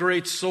was a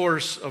great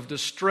source of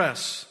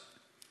distress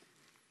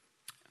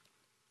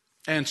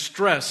and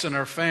stress in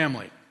our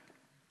family.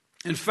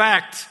 In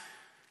fact,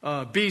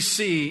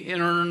 BC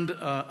earned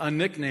a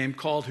nickname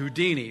called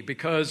Houdini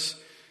because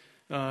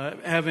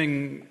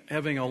having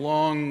a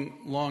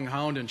long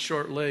hound and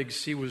short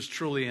legs, he was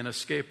truly an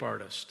escape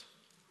artist.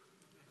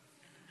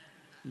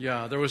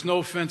 Yeah, there was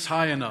no fence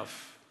high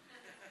enough,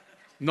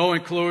 no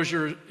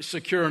enclosure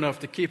secure enough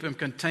to keep him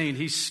contained.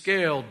 He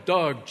scaled,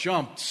 dug,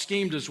 jumped,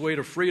 schemed his way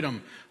to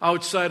freedom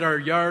outside our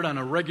yard on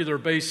a regular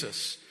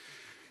basis.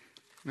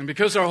 And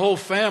because our whole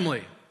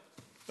family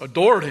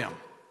adored him,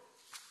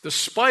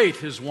 despite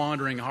his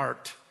wandering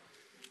heart,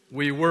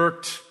 we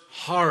worked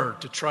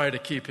hard to try to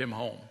keep him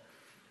home.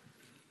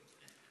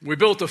 We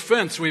built a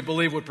fence we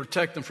believe would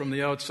protect him from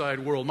the outside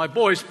world. My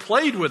boys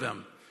played with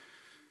him.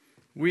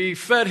 We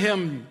fed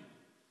him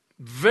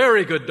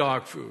very good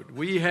dog food.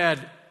 We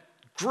had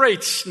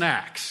great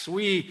snacks.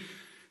 We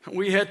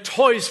had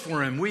toys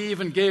for him. We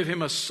even gave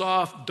him a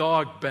soft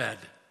dog bed.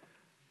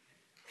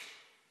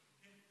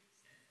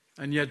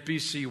 And yet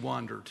BC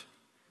wandered.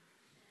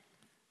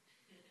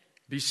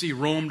 BC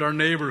roamed our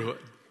neighborhood.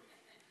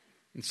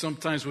 And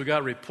sometimes we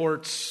got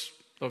reports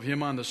of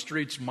him on the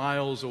streets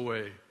miles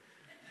away.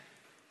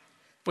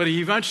 But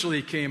he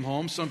eventually came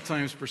home,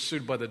 sometimes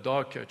pursued by the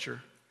dog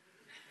catcher.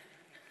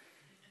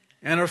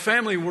 And our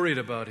family worried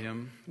about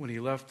him when he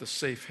left the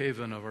safe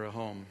haven of our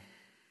home.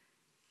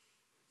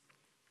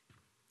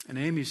 And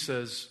Amy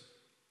says,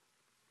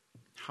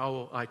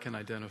 how I can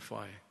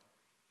identify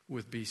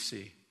with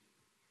BC.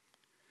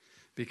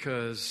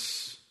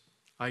 Because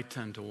I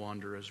tend to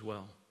wander as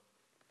well.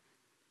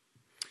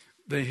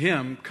 The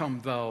hymn,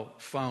 Come Thou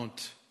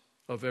Fount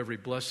of Every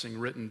Blessing,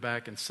 written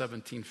back in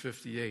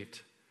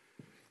 1758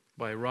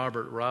 by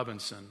Robert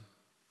Robinson,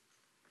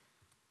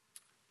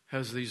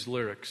 has these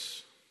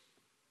lyrics.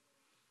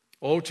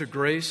 Oh, to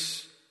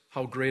grace,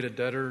 how great a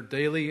debtor,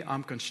 daily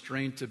I'm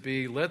constrained to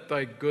be. Let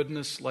thy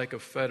goodness like a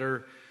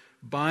fetter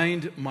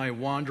bind my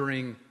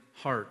wandering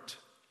heart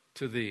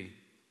to thee.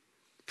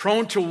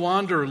 Prone to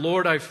wander,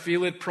 Lord, I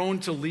feel it, prone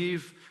to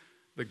leave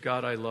the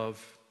God I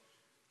love.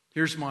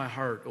 Here's my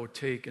heart, oh,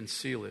 take and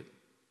seal it.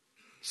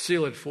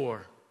 Seal it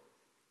for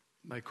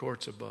thy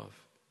courts above.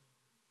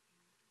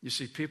 You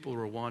see, people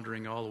were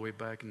wandering all the way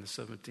back in the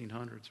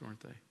 1700s, weren't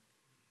they?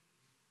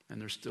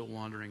 And they're still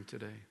wandering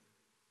today.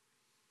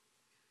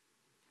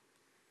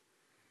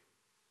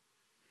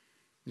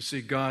 You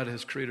see, God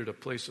has created a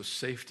place of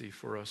safety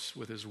for us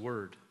with His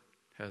Word,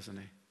 hasn't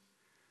He?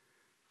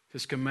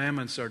 His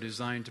commandments are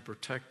designed to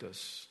protect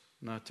us,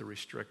 not to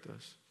restrict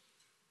us.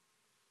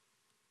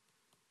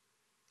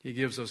 He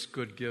gives us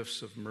good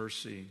gifts of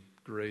mercy,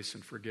 grace,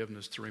 and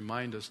forgiveness to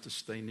remind us to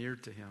stay near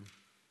to Him.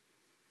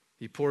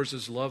 He pours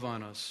His love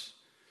on us,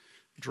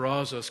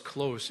 draws us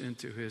close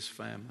into His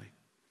family.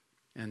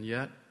 And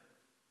yet,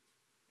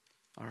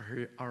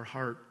 our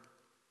heart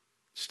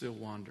still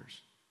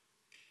wanders.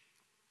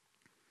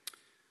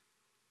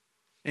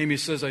 Amy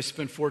says, I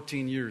spent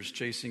 14 years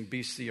chasing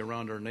BC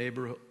around our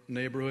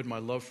neighborhood. My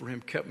love for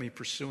him kept me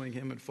pursuing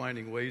him and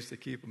finding ways to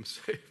keep him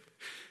safe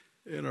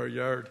in our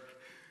yard.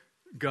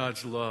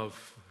 God's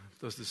love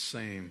does the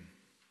same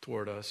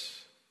toward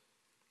us.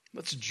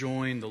 Let's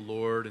join the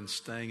Lord in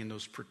staying in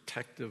those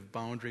protective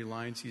boundary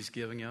lines He's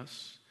giving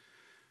us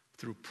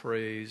through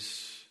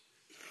praise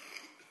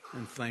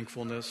and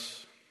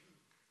thankfulness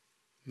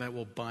that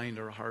will bind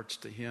our hearts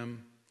to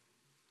Him.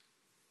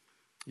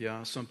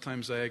 Yeah,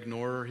 sometimes I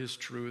ignore his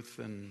truth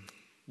and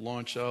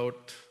launch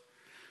out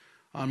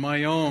on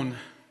my own.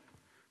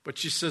 But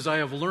she says, I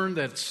have learned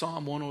that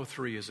Psalm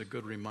 103 is a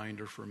good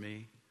reminder for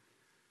me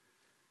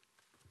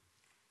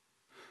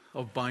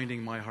of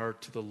binding my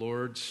heart to the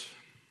Lord's,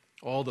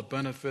 all the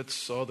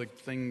benefits, all the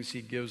things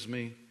he gives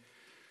me.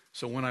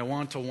 So when I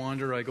want to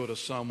wander, I go to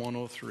Psalm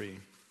 103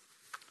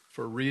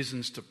 for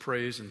reasons to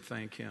praise and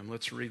thank him.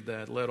 Let's read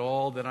that. Let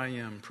all that I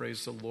am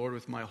praise the Lord.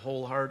 With my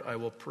whole heart I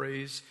will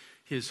praise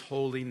his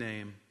holy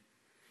name.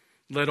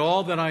 Let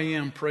all that I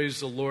am praise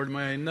the Lord.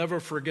 May I never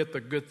forget the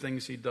good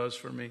things he does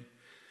for me.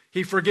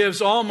 He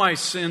forgives all my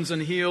sins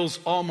and heals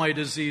all my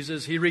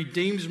diseases. He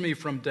redeems me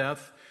from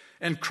death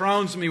and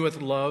crowns me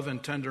with love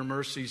and tender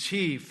mercies.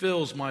 He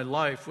fills my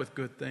life with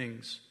good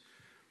things.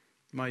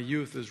 My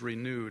youth is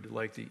renewed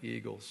like the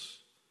eagles.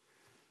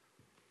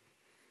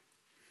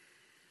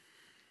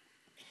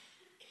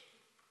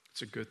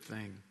 It's a good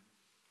thing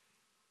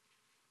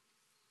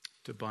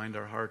to bind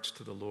our hearts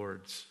to the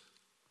Lord's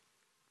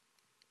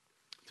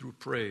through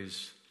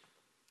praise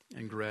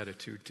and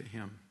gratitude to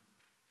him.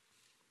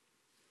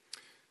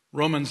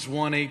 Romans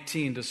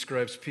 1:18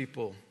 describes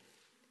people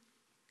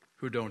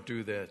who don't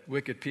do that.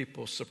 Wicked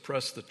people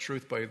suppress the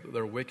truth by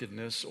their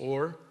wickedness,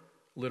 or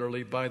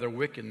literally by their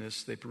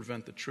wickedness, they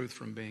prevent the truth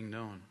from being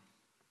known.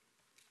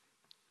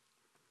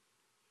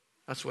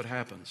 That's what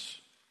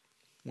happens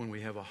when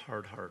we have a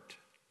hard heart.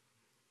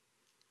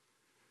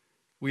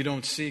 We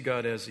don't see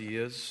God as he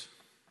is,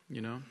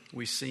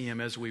 We see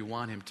him as we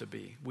want him to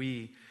be.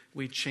 We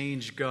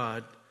change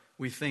God.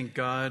 We think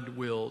God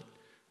will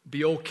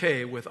be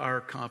okay with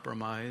our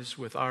compromise,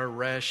 with our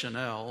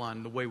rationale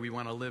on the way we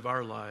want to live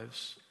our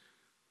lives.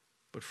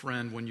 But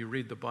friend, when you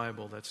read the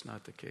Bible, that's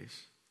not the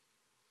case.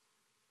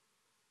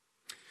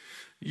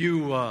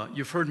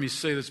 You've heard me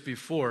say this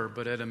before,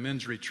 but at a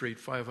men's retreat,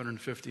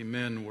 550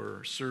 men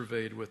were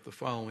surveyed with the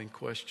following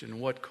question: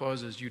 what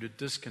causes you to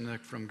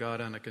disconnect from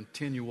God on a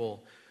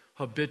continual,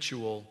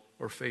 habitual,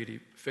 or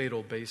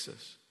fatal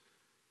basis?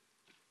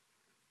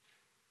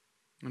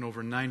 And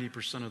over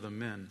 90% of the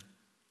men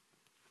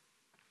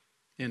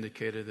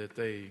indicated that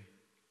they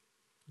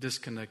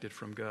disconnected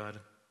from God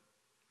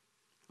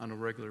on a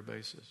regular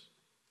basis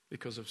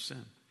because of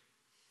sin.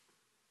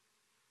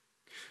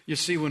 You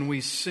see, when we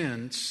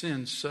sin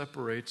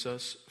separates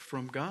us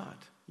from God.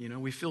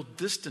 We feel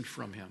distant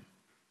from him,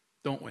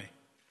 don't we?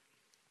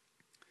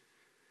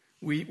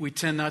 We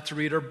tend not to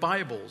read our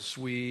Bibles.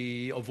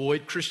 We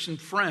avoid Christian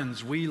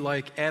friends. We,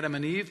 like Adam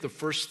and Eve, the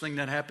first thing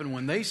that happened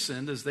when they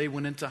sinned is they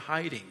went into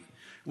hiding.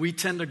 We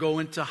tend to go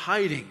into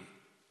hiding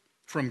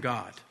from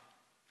God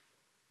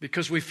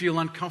because we feel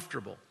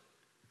uncomfortable.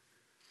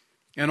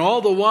 And all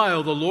the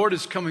while, the Lord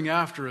is coming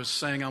after us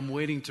saying, I'm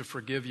waiting to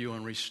forgive you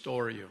and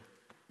restore you.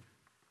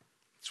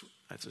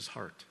 That's his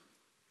heart.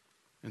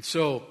 And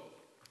so,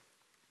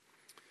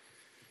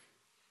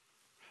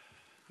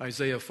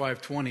 Isaiah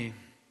 5:20,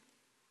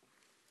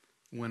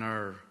 when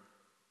our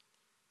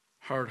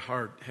hard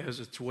heart has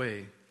its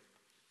way,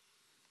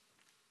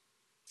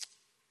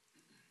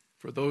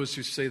 for those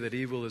who say that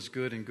evil is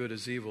good and good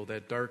is evil,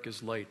 that dark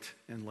is light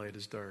and light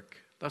is dark.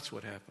 That's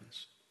what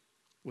happens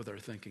with our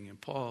thinking.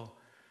 And Paul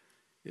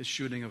is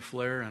shooting a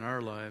flare in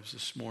our lives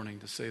this morning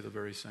to say the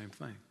very same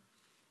thing.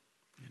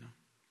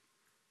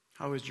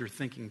 How has your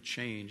thinking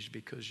changed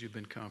because you've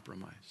been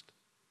compromised?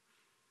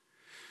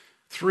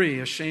 3,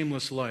 a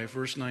shameless life.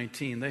 Verse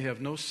 19, they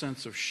have no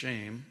sense of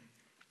shame.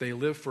 They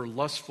live for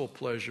lustful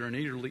pleasure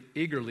and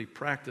eagerly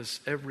practice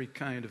every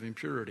kind of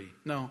impurity.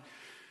 Now,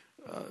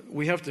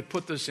 we have to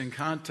put this in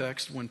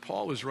context. When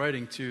Paul was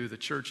writing to the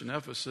church in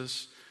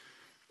Ephesus,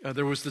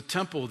 there was the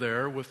temple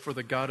there for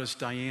the goddess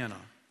Diana.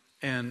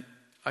 And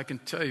I can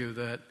tell you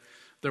that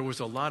there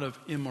was a lot of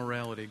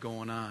immorality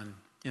going on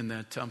in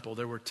that temple.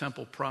 There were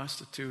temple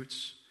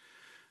prostitutes.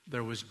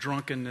 There was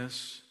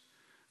drunkenness.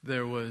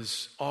 There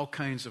was all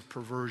kinds of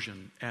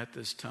perversion at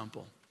this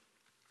temple.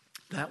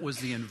 That was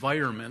the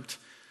environment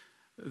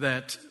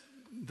that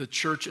the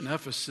church in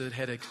Ephesus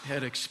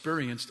had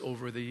experienced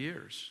over the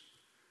years.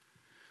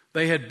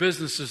 They had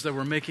businesses that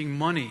were making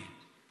money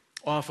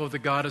off of the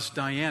goddess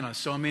Diana.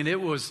 So, it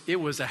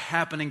was a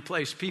happening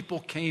place.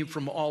 People came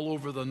from all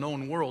over the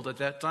known world at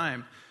that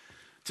time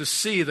to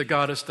see the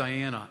goddess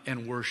Diana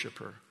and worship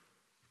her.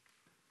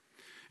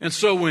 And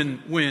so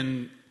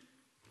when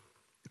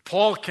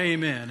Paul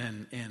came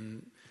in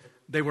and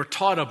they were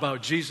taught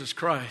about Jesus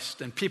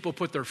Christ and people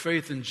put their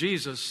faith in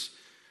Jesus,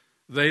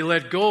 they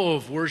let go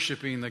of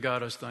worshiping the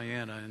goddess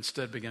Diana and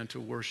instead began to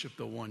worship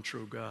the one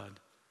true God.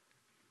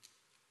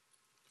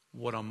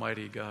 What a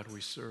mighty God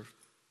we serve.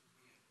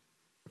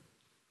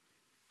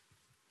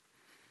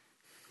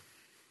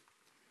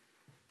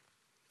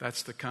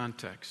 That's the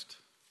context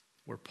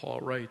where Paul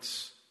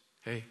writes,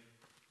 hey,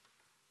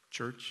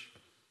 church,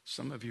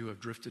 some of you have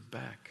drifted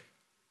back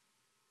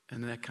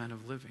in that kind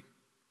of living.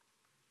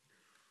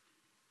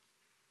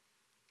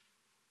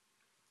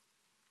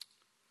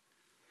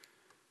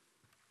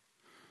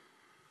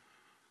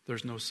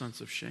 There's no sense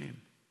of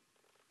shame.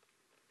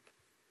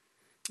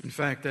 In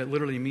fact, that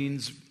literally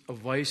means a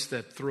vice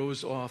that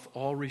throws off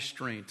all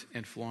restraint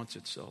and flaunts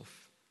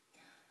itself.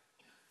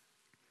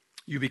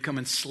 You become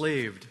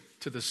enslaved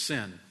to the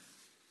sin.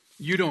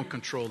 You don't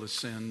control the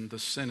sin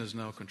is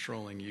now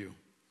controlling you.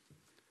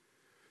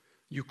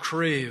 You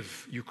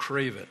crave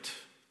it.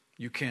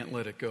 You can't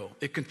let it go.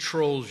 It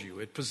controls you.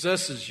 It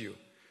possesses you.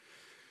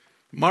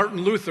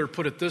 Martin Luther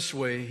put it this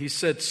way. He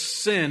said,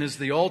 sin is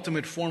the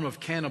ultimate form of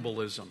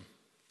cannibalism.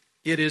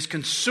 It is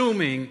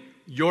consuming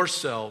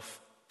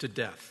yourself to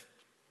death.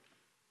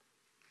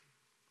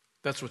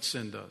 That's what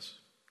sin does.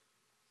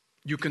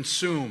 You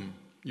consume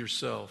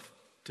yourself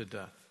to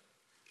death.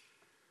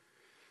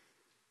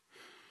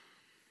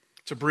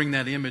 To bring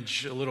that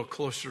image a little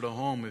closer to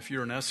home, if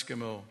you're an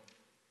Eskimo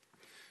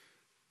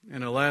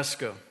in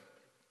Alaska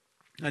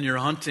and you're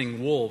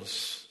hunting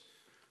wolves,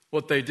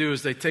 what they do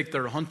is they take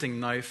their hunting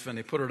knife and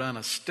they put it on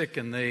a stick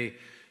and they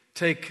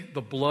take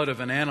the blood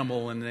of an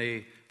animal and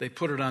they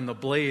put it on the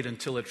blade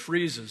until it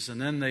freezes, and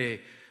then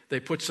they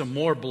put some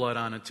more blood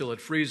on until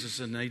it freezes,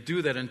 and they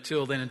do that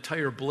until that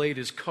entire blade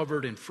is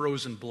covered in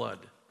frozen blood.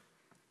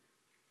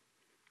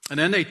 And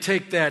then they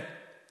take that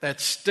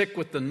stick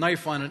with the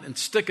knife on it and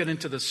stick it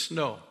into the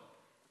snow.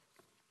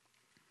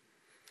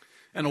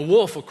 And a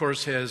wolf, of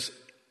course, has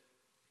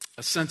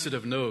a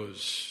sensitive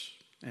nose,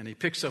 and he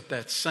picks up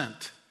that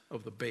scent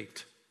of the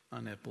bait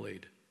on that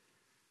blade.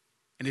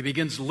 And he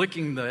begins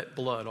licking that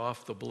blood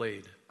off the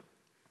blade.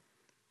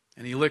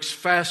 And he licks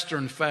faster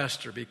and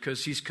faster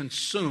because he's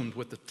consumed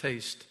with the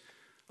taste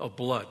of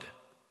blood.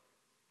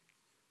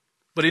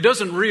 But he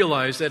doesn't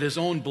realize that his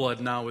own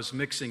blood now is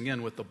mixing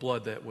in with the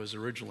blood that was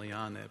originally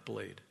on that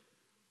blade.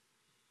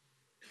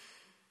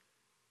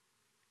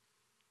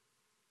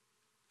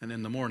 And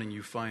in the morning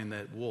you find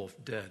that wolf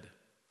dead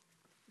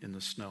in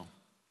the snow.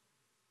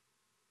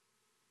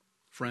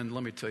 Friend,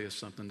 let me tell you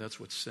something. That's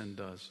what sin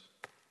does.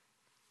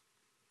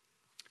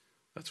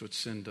 That's what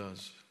sin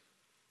does.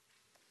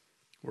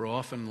 We're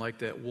often like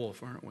that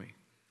wolf, aren't we?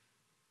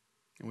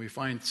 And we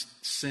find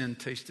sin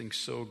tasting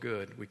so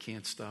good, we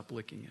can't stop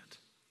licking it.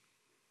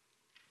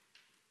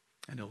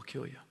 And it'll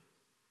kill you.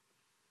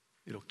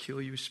 It'll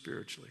kill you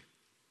spiritually.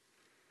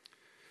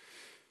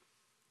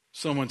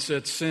 Someone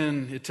said,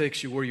 sin, it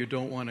takes you where you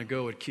don't want to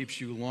go. It keeps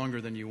you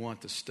longer than you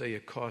want to stay.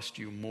 It costs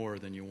you more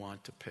than you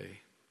want to pay.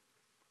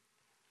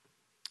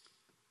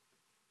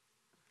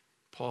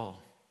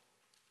 Paul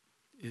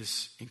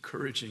is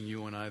encouraging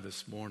you and I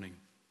this morning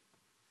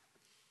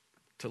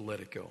to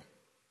let it go.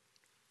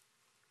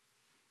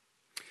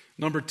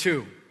 Number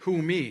 2,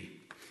 who me?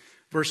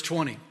 Verse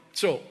 20.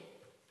 So,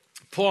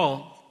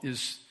 Paul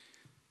is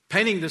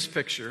painting this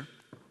picture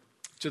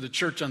to the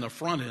church on the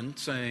front end,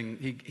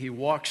 saying he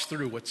walks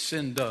through what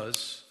sin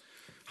does,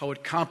 how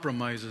it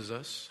compromises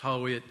us,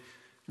 how it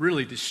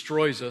really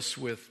destroys us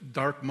with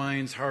dark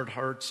minds, hard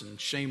hearts, and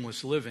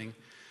shameless living.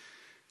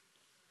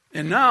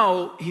 And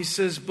now he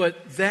says,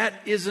 but that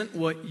isn't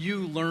what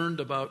you learned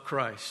about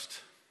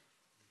Christ.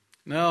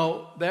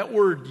 Now, that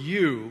word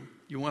you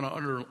want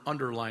to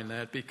underline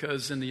that,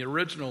 because in the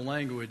original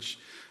language,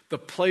 the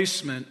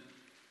placement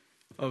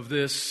of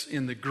this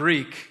in the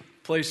Greek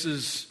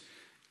places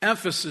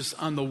emphasis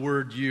on the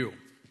word you.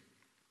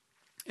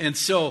 And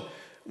so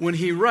when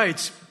he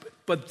writes,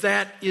 but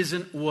that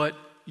isn't what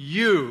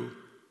you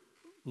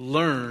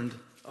learned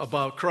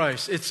about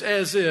Christ, it's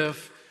as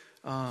if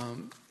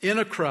in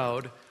a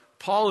crowd,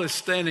 Paul is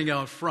standing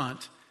out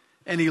front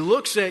and he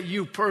looks at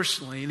you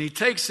personally and he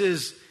takes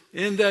his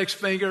index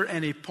finger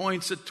and he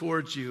points it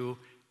towards you.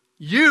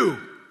 You.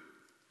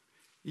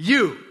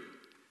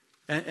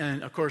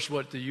 And of course,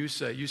 what do you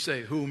say? You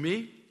say, who,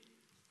 me?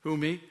 Who,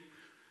 me?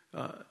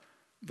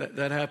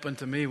 That happened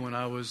to me when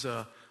I was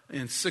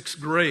in 6th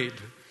grade.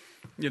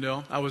 You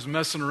know, I was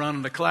messing around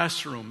in the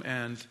classroom,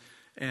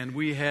 and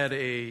we had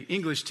a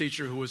English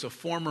teacher who was a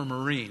former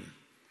Marine,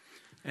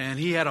 and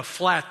he had a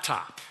flat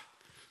top.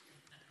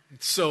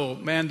 So,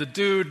 man, the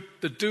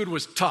dude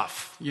was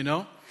tough, you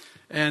know.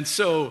 And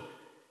so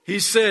he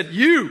said,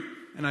 you.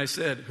 And I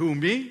said, who,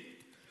 me?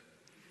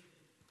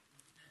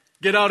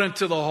 Get out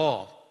into the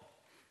hall.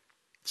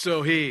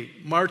 So he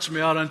marched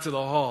me out into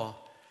the hall.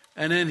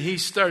 And then he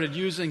started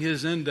using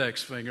his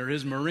index finger,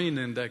 his Marine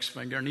index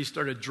finger, and he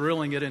started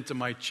drilling it into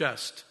my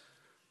chest.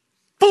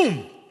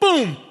 Boom,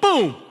 boom,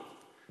 boom.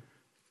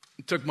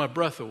 It took my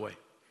breath away.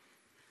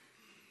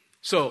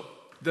 So,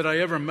 did I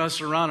ever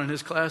mess around in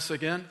his class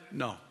again?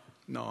 No,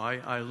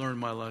 I learned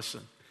my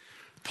lesson.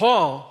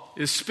 Paul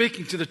is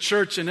speaking to the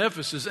church in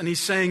Ephesus, and he's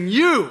saying,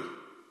 you.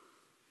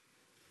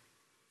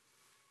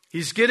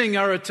 He's getting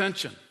our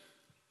attention.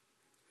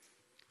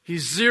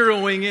 He's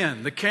zeroing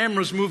in. The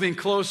camera's moving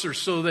closer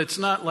so that it's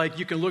not like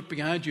you can look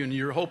behind you and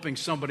you're hoping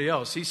somebody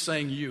else. He's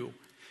saying you.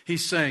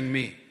 He's saying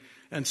me.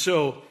 And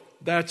so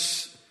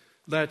that's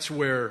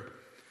where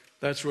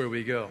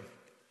we go.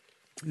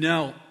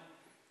 Now,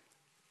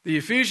 the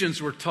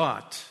Ephesians were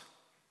taught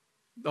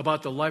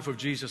about the life of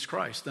Jesus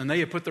Christ, and they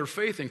had put their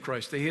faith in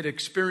Christ. They had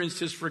experienced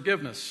his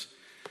forgiveness.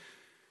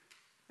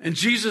 And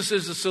Jesus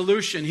is the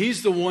solution.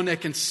 He's the one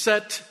that can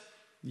set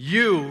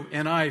you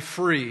and I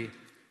free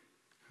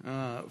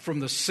from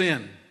the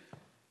sin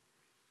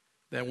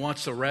that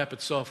wants to wrap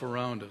itself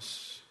around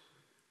us.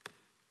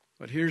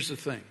 But here's the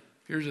thing.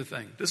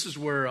 This is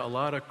where a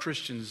lot of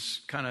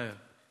Christians kind of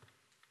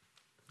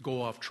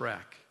go off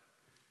track.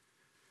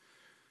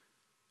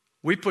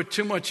 We put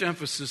too much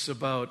emphasis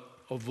about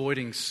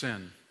avoiding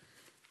sin.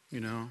 We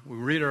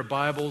read our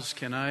Bibles,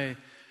 can I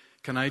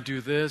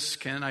do this?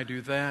 Can I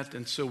do that?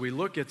 And so we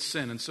look at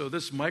sin. And so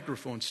this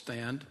microphone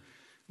stand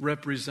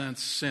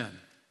represents sin,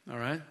 all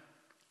right?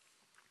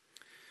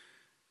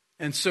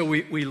 And so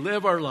we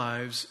live our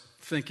lives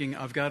thinking,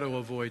 I've got to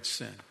avoid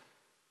sin.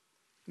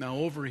 Now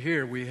over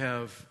here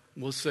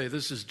we'll say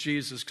this is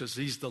Jesus because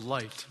he's the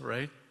light,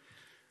 right?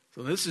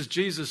 So this is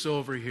Jesus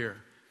over here.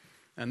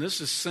 And this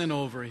is sin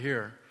over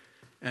here.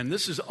 And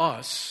this is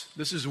us.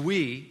 This is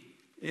we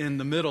in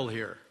the middle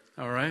here,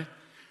 all right?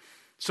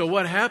 So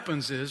what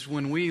happens is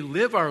when we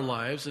live our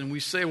lives and we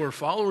say we're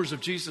followers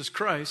of Jesus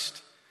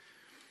Christ,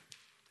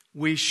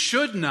 we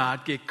should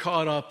not get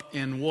caught up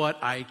in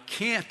what I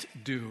can't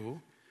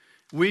do.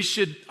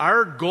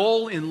 Our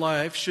goal in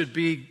life should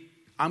be,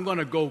 I'm going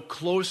to go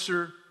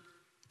closer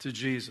to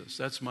Jesus.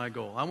 That's my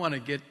goal. I want to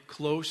get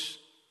close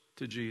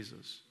to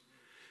Jesus.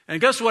 And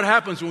guess what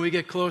happens when we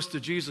get close to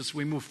Jesus?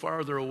 We move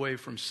farther away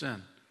from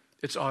sin.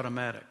 It's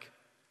automatic.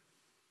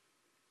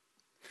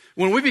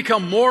 When we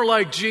become more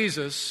like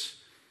Jesus,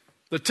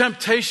 the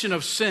temptation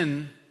of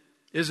sin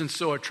isn't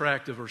so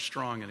attractive or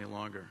strong any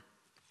longer.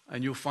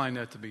 And you'll find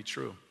that to be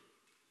true.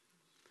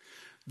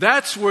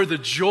 That's where the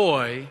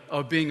joy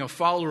of being a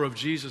follower of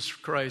Jesus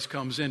Christ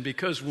comes in,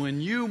 because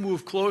when you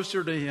move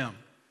closer to him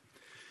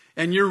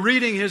and you're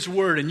reading his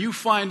word and you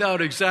find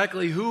out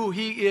exactly who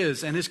he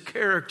is and his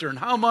character and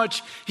how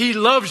much he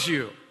loves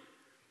you,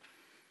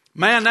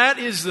 man, that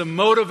is the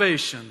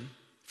motivation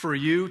for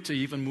you to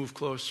even move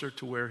closer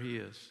to where he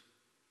is.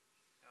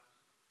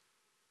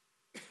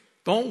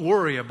 Don't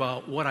worry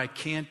about what I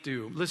can't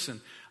do.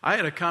 Listen, I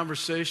had a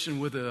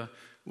conversation with a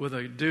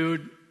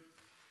dude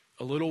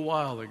a little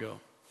while ago.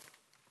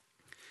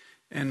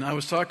 And I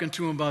was talking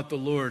to him about the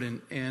Lord,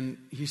 and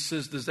he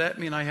says, does that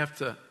mean I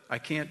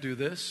can't do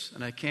this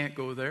and I can't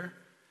go there?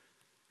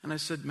 And I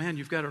said, man,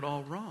 you've got it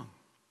all wrong.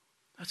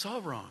 That's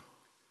all wrong.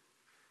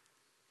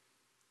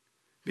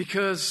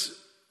 Because,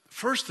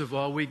 first of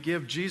all, we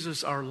give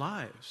Jesus our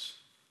lives.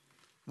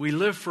 We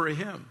live for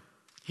him.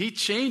 He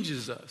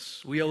changes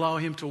us. We allow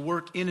him to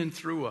work in and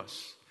through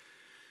us.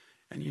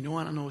 And you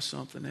want to know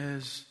something?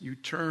 As you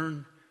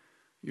turn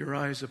your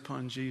eyes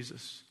upon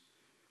Jesus,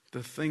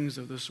 the things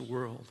of this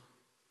world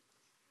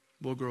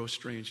will grow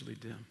strangely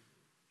dim.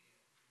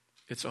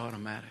 It's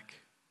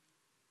automatic.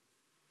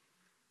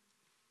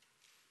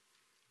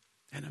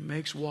 And it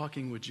makes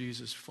walking with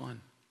Jesus fun,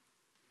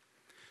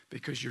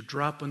 because you're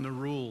dropping the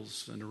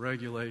rules and the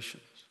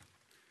regulations,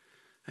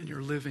 and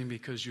you're living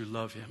because you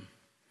love him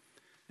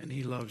and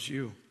he loves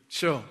you.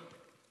 So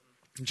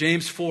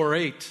James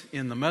 4:8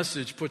 in the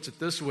Message puts it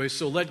this way: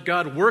 so let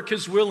God work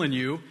his will in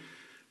you.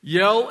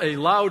 Yell a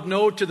loud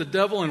no to the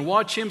devil and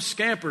watch him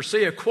scamper.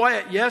 Say a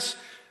quiet yes.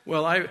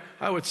 Well,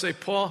 I would say,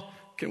 Paul,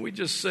 can we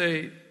just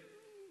say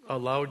a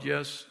loud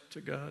yes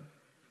to God?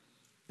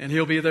 And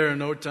he'll be there in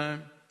no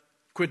time.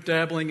 Quit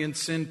dabbling in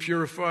sin.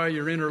 Purify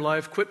your inner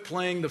life. Quit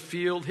playing the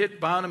field. Hit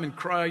bottom and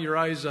cry your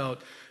eyes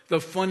out. The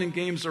fun and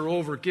games are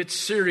over. Get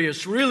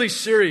serious, really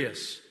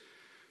serious.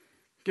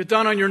 Get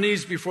down on your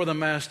knees before the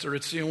Master.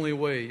 It's the only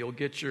way you'll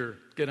get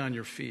on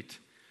your feet.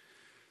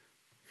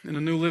 And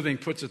the New Living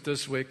puts it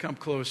this way: come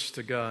close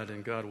to God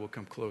and God will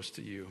come close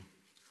to you.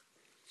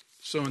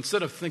 So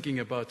instead of thinking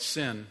about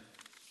sin,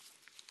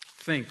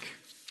 think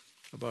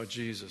about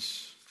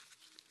Jesus.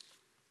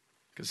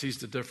 Because he's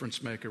the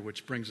difference maker,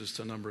 which brings us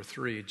to number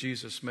 3.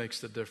 Jesus makes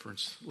the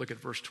difference. Look at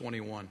verse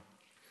 21.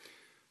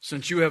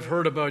 Since you have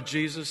heard about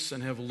Jesus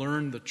and have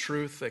learned the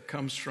truth that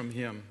comes from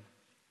him.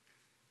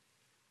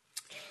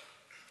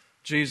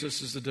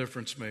 Jesus is the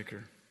difference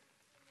maker.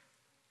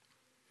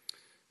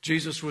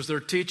 Jesus was their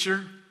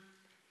teacher.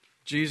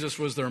 Jesus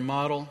was their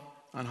model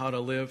on how to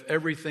live.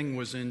 Everything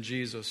was in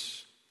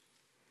Jesus.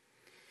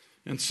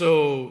 And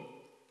so,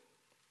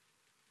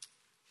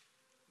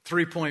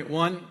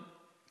 3.1,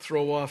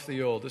 throw off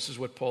the old. This is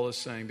what Paul is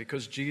saying.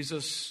 Because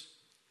Jesus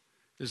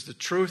is the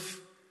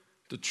truth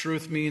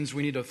means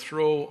we need to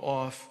throw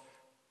off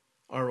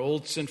our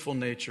old sinful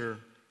nature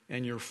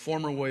and your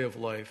former way of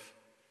life,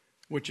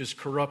 which is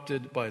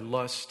corrupted by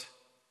lust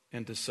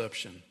and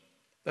deception.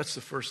 That's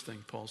the first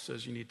thing Paul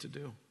says you need to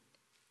do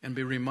and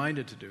be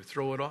reminded to do.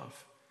 Throw it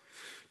off.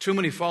 Too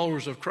many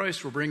followers of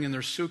Christ were bringing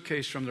their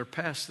suitcase from their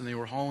past and they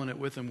were hauling it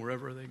with them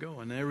wherever they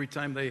go. And every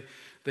time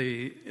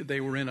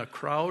they were in a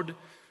crowd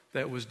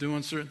that was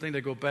doing certain things,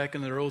 they go back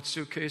in their old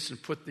suitcase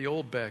and put the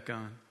old back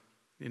on,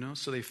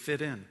 so they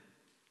fit in.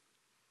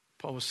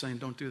 Paul was saying,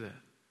 don't do that.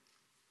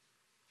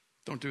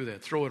 Don't do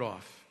that. Throw it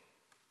off,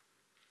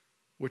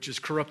 which is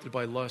corrupted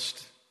by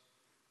lust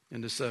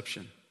and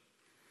deception.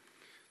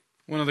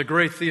 One of the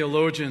great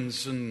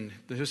theologians in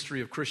the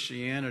history of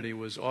Christianity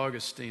was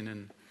Augustine,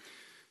 and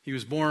he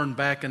was born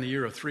back in the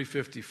year of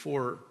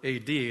 354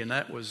 AD, and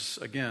that was,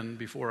 again,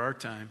 before our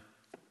time.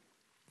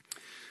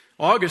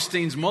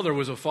 Augustine's mother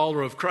was a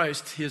follower of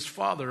Christ. His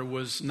father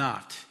was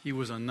not. He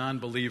was a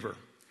non-believer.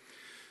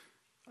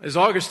 As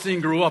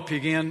Augustine grew up, he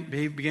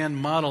began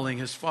modeling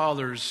his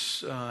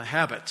father's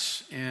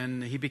habits,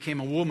 and he became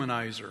a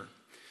womanizer.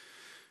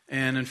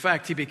 And in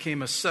fact, he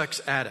became a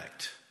sex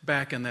addict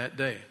back in that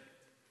day.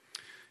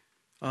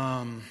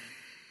 But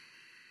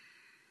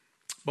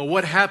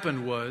what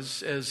happened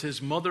was, as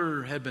his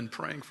mother had been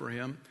praying for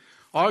him,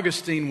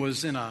 Augustine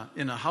was in a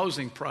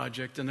housing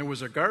project, and there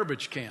was a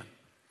garbage can.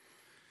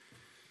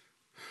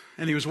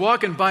 And he was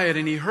walking by it,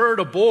 and he heard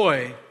a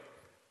boy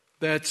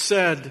that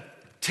said,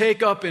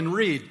 "Take up and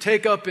read,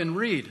 take up and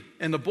read."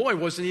 And the boy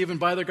wasn't even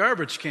by the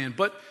garbage can,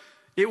 but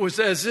it was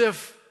as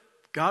if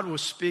God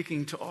was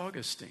speaking to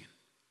Augustine.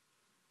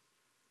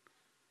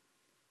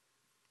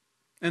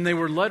 And they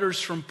were letters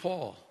from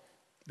Paul,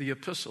 the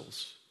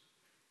epistles.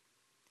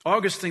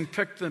 Augustine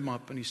picked them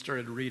up and he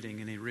started reading,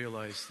 and he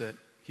realized that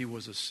he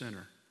was a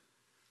sinner.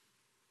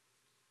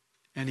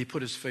 And he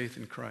put his faith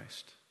in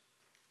Christ.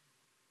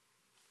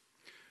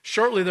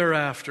 Shortly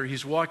thereafter,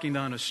 he's walking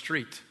down a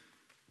street,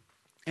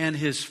 and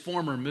his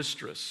former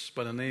mistress,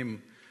 by the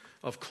name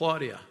of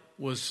Claudia,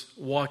 was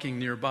walking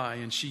nearby,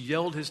 and she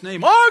yelled his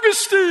name,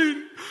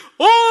 "Augustine!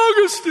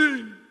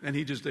 Augustine!" And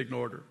he just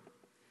ignored her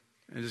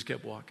and just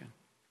kept walking.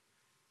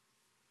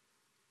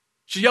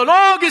 She yelled,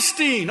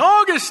 "Augustine!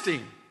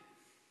 Augustine!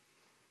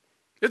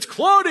 It's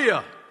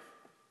Claudia!"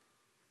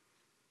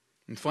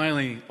 And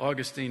finally,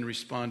 Augustine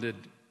responded,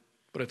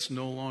 "But it's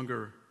no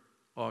longer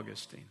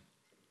Augustine."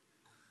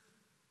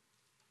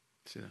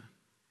 See that?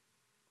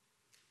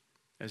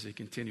 As he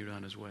continued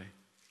on his way.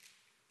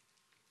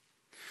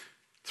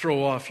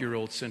 Throw off your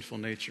old sinful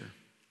nature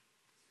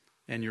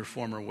and your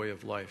former way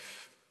of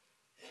life.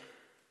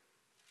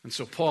 And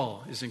so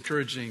Paul is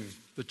encouraging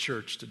the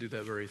church to do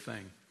that very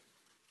thing.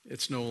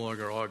 It's no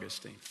longer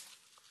Augustine.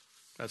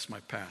 That's my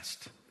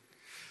past.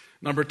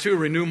 Number 2,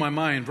 renew my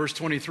mind. Verse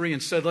 23,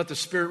 instead, let the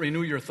Spirit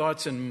renew your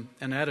thoughts and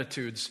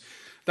attitudes.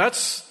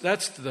 That's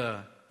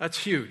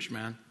huge,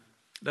 man.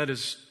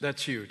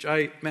 That's huge.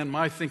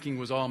 My thinking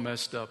was all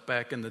messed up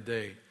back in the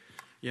day.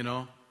 You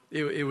know,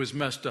 it was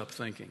messed up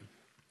thinking.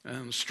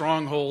 And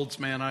strongholds,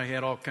 man, I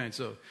had all kinds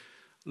of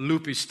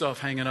loopy stuff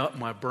hanging out in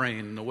my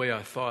brain and the way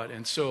I thought.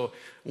 And so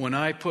when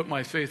I put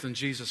my faith in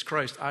Jesus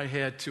Christ, I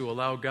had to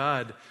allow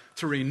God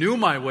to renew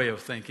my way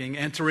of thinking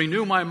and to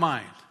renew my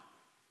mind.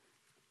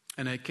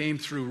 And it came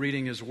through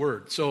reading His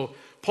Word. So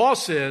Paul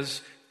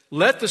says,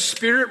 let the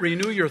Spirit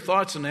renew your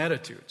thoughts and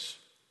attitudes.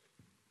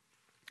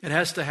 It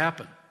has to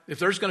happen. If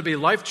there's going to be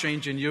life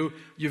change in you,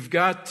 you've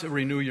got to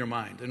renew your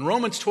mind. In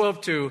Romans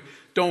 12:2,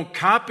 don't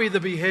copy the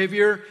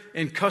behavior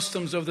and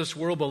customs of this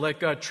world, but let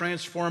God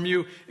transform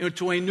you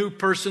into a new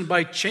person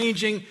by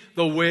changing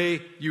the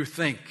way you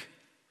think.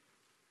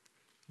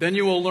 Then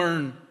you will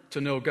learn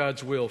to know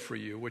God's will for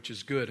you, which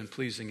is good and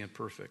pleasing and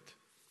perfect.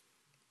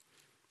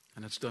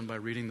 And it's done by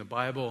reading the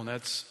Bible, and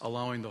that's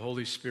allowing the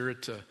Holy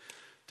Spirit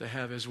to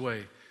have His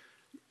way.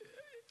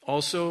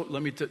 Also,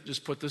 let me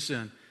just put this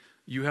in.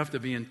 You have to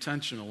be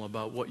intentional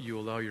about what you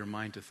allow your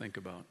mind to think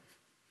about.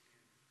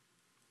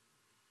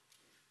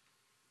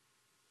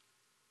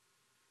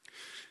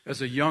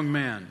 As a young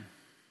man,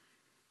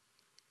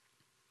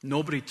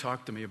 nobody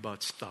talked to me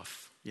about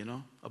stuff,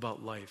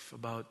 about life,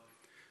 about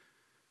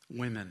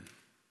women,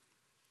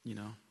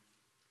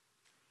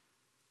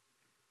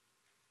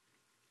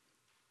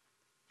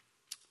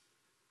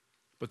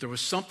 But there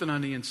was something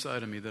on the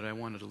inside of me that I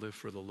wanted to live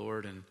for the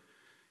Lord,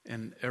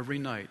 and every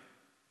night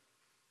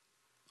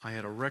I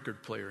had a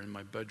record player in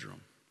my bedroom,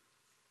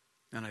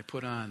 and I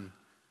put on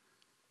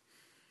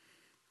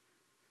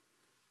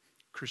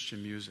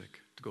Christian music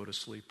to go to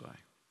sleep by.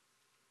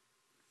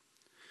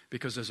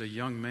 Because as a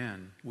young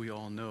man, we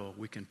all know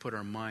we can put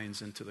our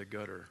minds into the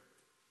gutter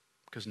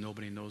because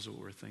nobody knows what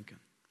we're thinking,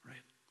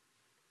 right?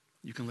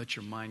 You can let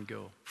your mind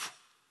go.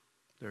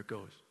 There it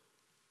goes.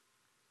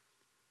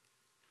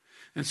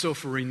 And so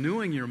for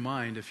renewing your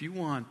mind, if you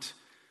want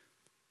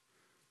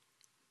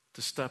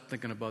to stop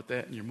thinking about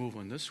that and you're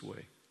moving this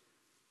way,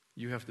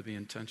 you have to be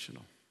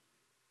intentional.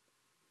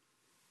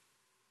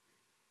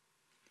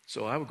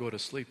 So I would go to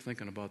sleep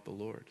thinking about the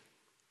Lord.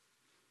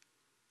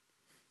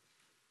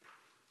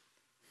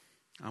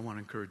 I want to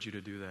encourage you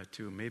to do that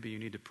too. Maybe you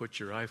need to put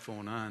your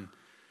iPhone on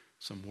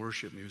some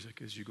worship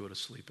music as you go to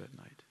sleep at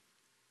night.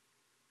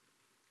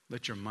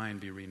 Let your mind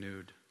be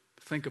renewed.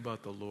 Think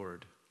about the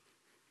Lord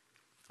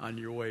on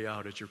your way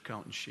out as you're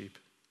counting sheep.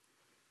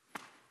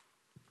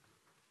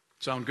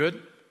 Sound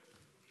good?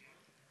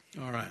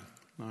 All right.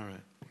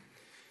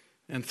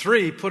 And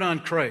 3, put on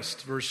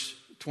Christ, verse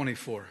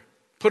 24.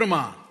 Put Him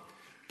on.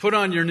 Put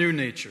on your new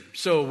nature.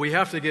 So we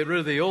have to get rid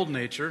of the old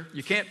nature.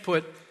 You can't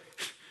put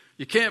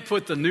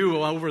the new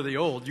over the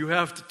old. You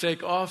have to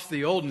take off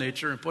the old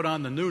nature and put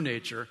on the new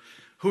nature.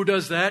 Who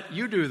does that?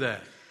 You do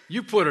that.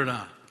 You put it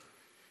on.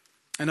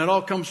 And it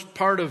all comes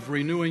part of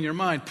renewing your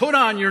mind. Put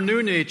on your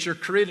new nature,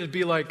 created to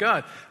be like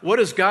God. What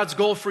is God's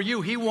goal for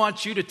you? He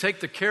wants you to take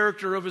the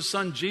character of His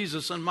Son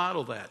Jesus and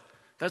model that.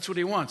 That's what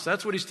He wants.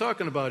 That's what He's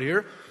talking about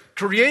here.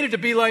 Created to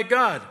be like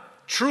God.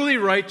 Truly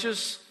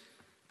righteous,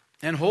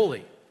 and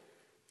holy.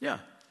 Yeah.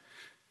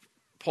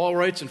 Paul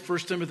writes in 1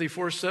 Timothy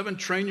 4:7,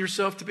 train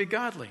yourself to be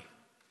godly.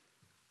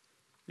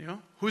 You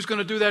know, who's going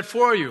to do that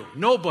for you?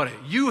 Nobody.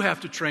 You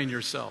have to train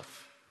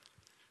yourself.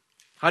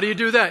 How do you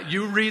do that?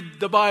 You read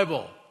the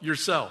Bible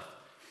yourself.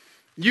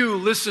 You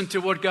listen to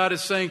what God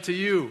is saying to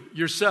you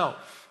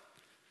yourself.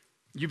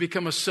 You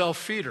become a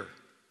self-feeder.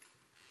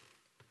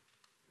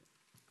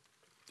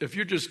 If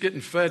you're just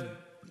getting fed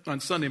on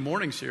Sunday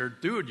mornings here,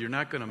 dude, you're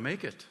not going to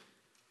make it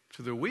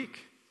to the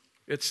week.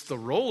 It's the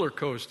roller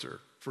coaster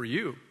for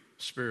you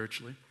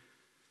spiritually.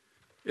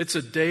 It's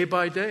a day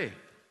by day.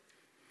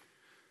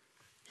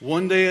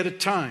 One day at a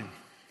time.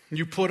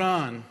 You put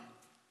on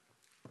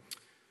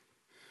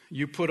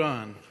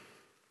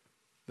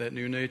that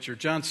new nature.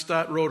 John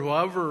Stott wrote,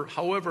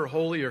 however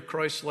holy or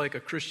Christ-like a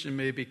Christian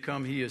may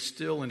become, he is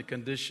still in a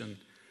condition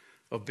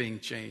of being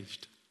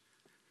changed.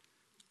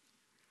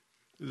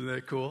 Isn't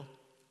that cool?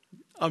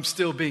 I'm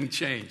still being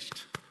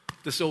changed.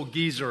 This old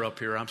geezer up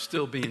here, I'm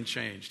still being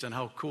changed. And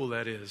how cool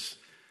that is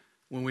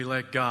when we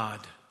let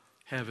God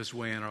have his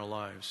way in our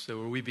lives,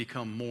 so we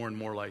become more and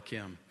more like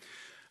him.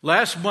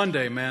 Last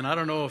Monday, man, I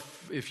don't know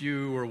if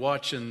you were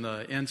watching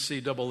the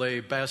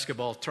NCAA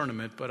basketball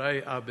tournament, but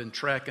I've been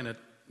tracking it,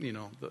 you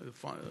know,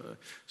 the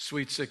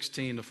Sweet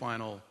 16, the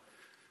final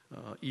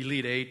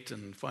Elite 8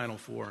 and Final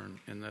 4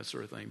 and that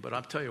sort of thing. But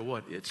I'll tell you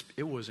what,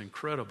 it was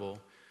incredible.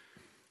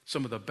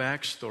 Some of the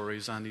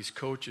backstories on these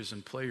coaches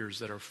and players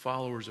that are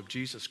followers of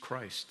Jesus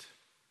Christ.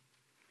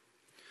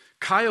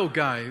 Kyle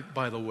Guy,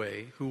 by the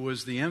way, who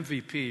was the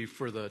MVP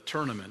for the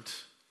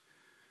tournament,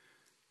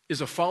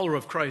 is a follower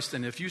of Christ.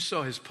 And if you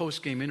saw his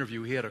post-game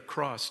interview, he had a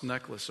cross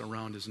necklace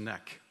around his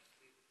neck.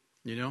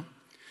 You know?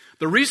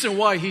 The reason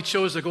why he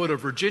chose to go to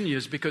Virginia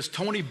is because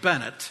Tony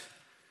Bennett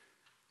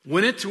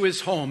went into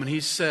his home and he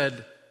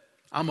said,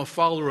 I'm a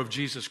follower of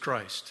Jesus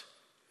Christ.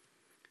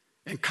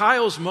 And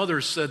Kyle's mother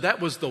said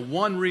that was the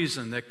one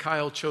reason that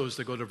Kyle chose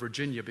to go to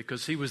Virginia,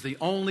 because he was the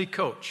only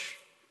coach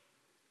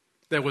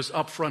that was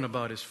upfront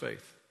about his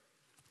faith.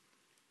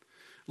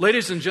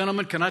 Ladies and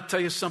gentlemen, can I tell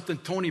you something?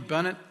 Tony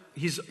Bennett,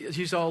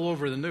 he's all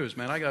over the news,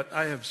 man.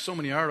 I have so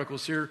many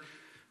articles here,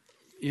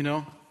 you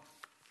know,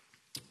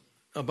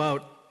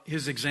 about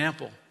his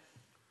example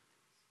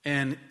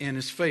and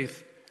his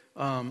faith.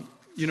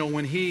 You know,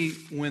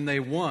 when they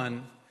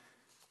won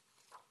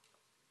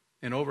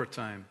in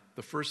overtime,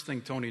 the first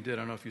thing Tony did, I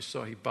don't know if you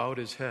saw, he bowed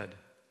his head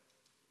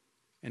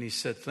and he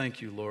said, "Thank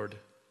you, Lord.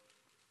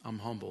 I'm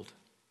humbled."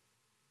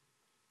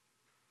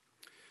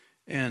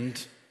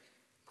 And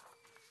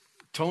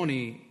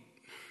Tony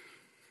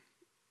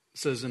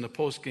says in the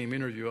post-game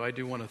interview, I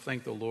do want to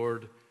thank the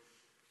Lord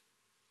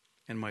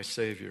and my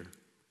Savior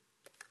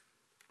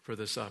for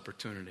this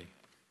opportunity.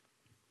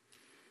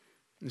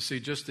 You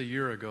see, just a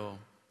year ago,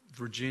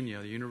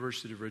 Virginia, the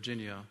University of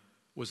Virginia,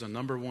 was a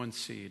number 1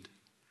 seed.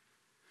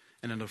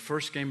 And in the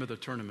first game of the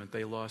tournament,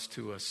 they lost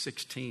to a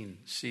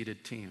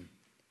 16-seeded team.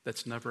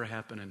 That's never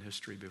happened in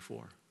history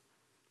before.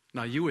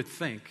 Now, you would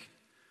think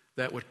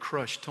that would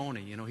crush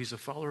Tony. You know, he's a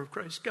follower of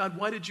Christ. God,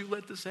 why did you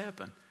let this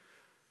happen?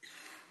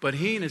 But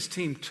he and his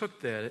team took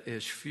that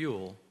as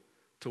fuel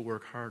to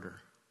work harder,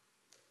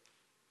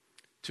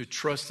 to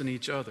trust in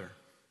each other.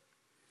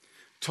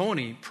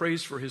 Tony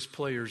prays for his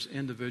players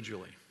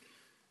individually.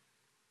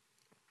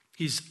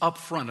 He's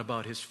upfront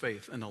about his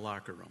faith in the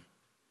locker room.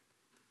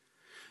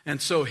 And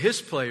so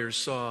his players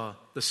saw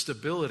the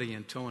stability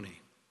in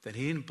Tony, that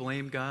he didn't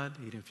blame God,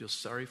 he didn't feel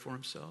sorry for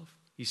himself.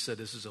 He said,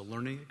 this is a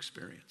learning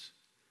experience,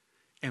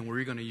 and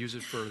we're going to use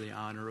it for the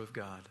honor of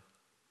God.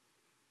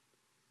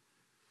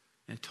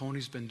 And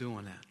Tony's been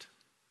doing that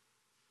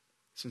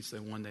since they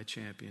won that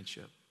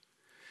championship.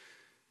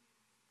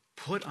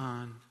 Put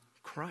on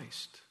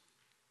Christ.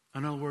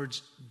 In other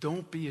words,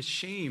 don't be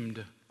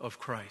ashamed of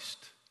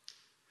Christ.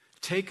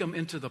 Take him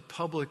into the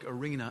public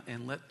arena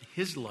and let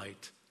his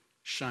light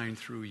shine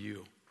through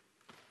you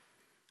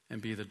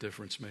and be the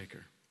difference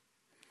maker.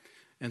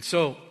 And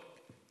so,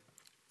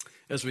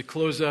 as we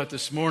close out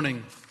this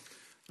morning,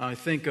 I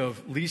think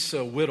of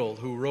Lisa Whittle,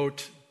 who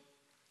wrote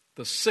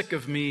The Sick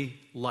of Me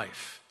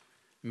Life.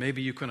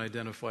 Maybe you can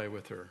identify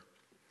with her.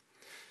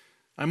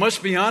 I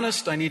must be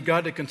honest, I need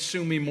God to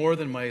consume me more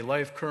than my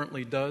life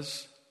currently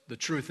does. The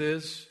truth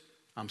is,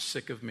 I'm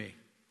sick of me.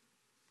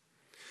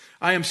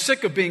 I am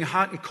sick of being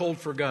hot and cold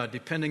for God,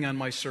 depending on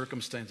my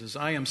circumstances.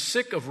 I am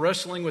sick of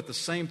wrestling with the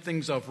same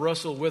things I've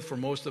wrestled with for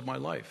most of my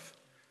life.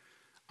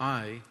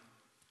 I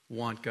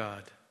want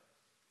God.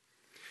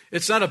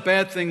 It's not a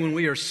bad thing when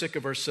we are sick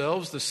of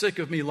ourselves. The sick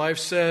of me life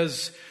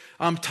says,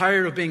 I'm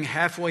tired of being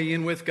halfway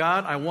in with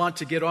God. I want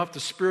to get off the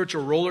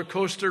spiritual roller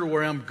coaster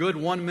where I'm good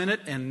 1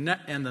 minute and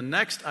the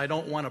next I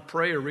don't want to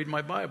pray or read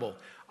my Bible.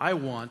 I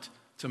want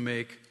to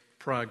make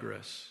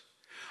progress.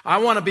 I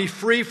want to be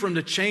free from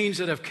the chains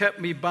that have kept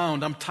me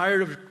bound. I'm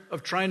tired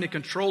of trying to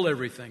control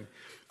everything.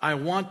 I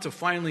want to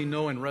finally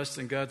know and rest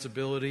in God's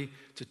ability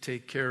to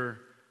take care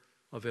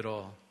of it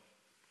all.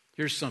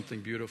 Here's something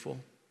beautiful.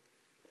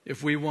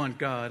 If we want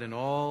God in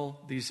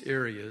all these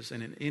areas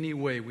and in any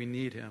way we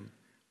need him,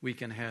 we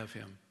can have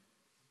him.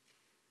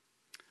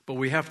 But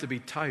we have to be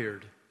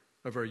tired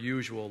of our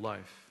usual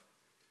life.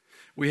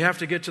 We have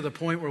to get to the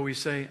point where we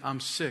say, I'm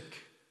sick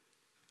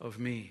of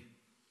me.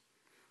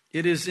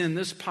 It is in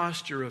this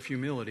posture of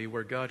humility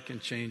where God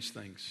can change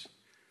things.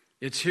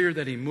 It's here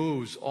that He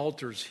moves,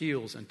 alters,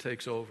 heals, and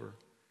takes over,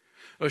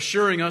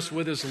 assuring us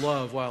with His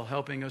love while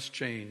helping us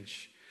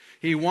change.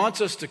 He wants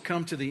us to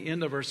come to the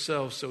end of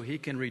ourselves so He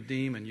can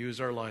redeem and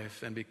use our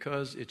life. And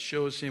because it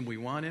shows Him we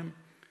want Him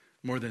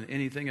more than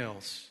anything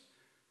else,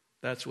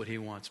 that's what He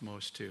wants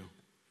most too.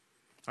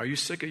 Are you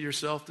sick of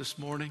yourself this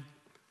morning?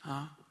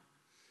 Huh?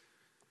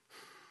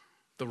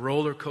 The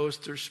roller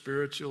coaster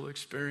spiritual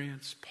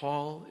experience.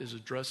 Paul is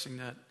addressing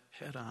that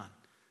head on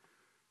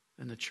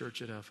in the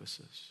church at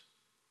Ephesus.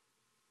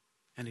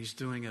 And he's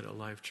doing it at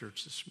Life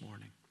Church this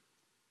morning.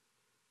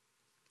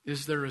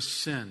 Is there a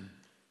sin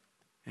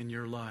in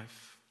your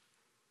life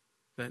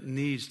that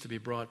needs to be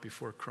brought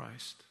before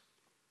Christ?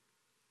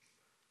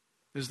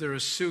 Is there a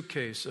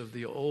suitcase of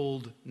the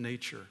old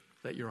nature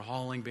that you're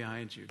hauling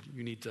behind you?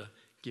 You need to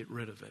get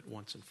rid of it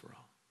once and for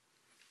all.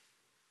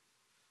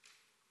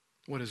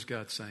 What is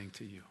God saying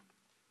to you?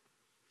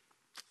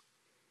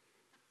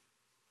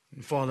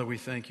 And Father, we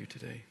thank you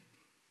today.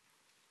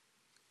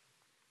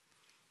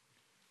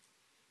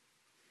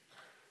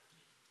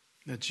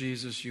 That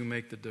Jesus, you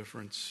make the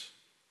difference.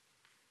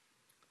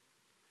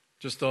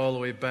 Just all the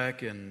way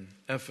back in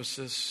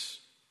Ephesus,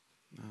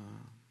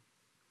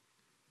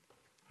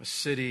 a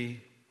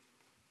city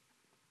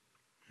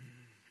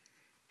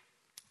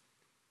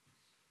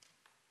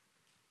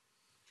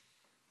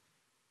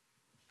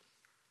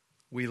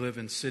we live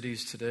in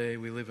cities today,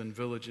 we live in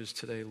villages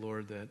today,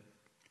 Lord, that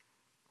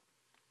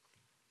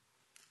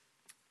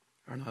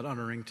are not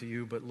honoring to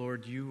you, but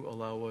Lord, you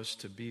allow us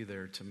to be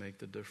there to make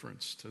the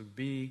difference, to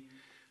be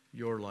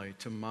your light,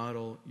 to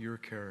model your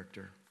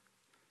character.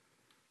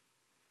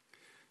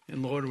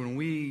 And Lord, when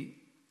we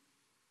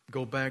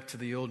go back to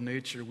the old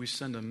nature, we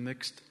send a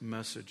mixed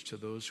message to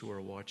those who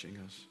are watching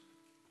us.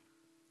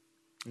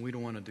 And we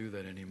don't want to do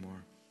that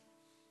anymore.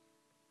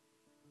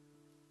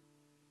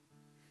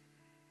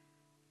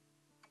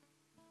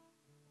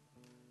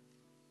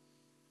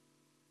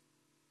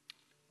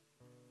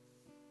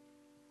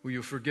 Will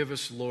you forgive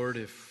us, Lord,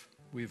 if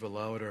we've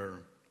allowed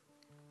our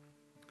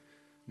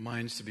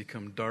minds to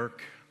become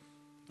dark,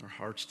 our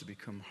hearts to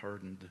become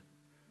hardened?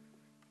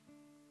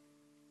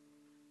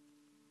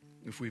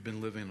 If we've been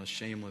living a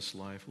shameless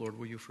life, Lord,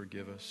 will you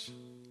forgive us?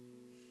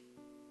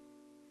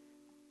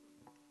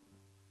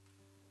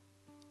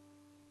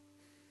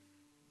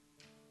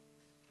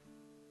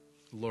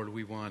 Lord,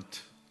 we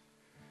want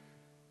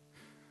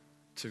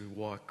to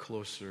walk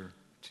closer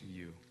to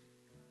you.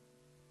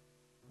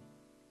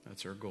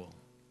 That's our goal.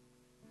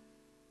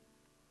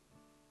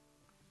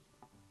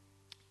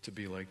 To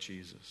be like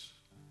Jesus.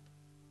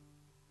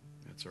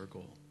 That's our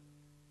goal.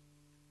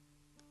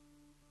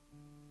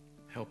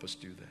 Help us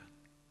do that.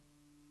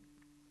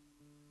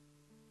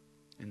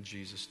 In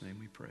Jesus' name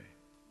we pray.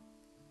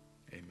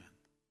 Amen.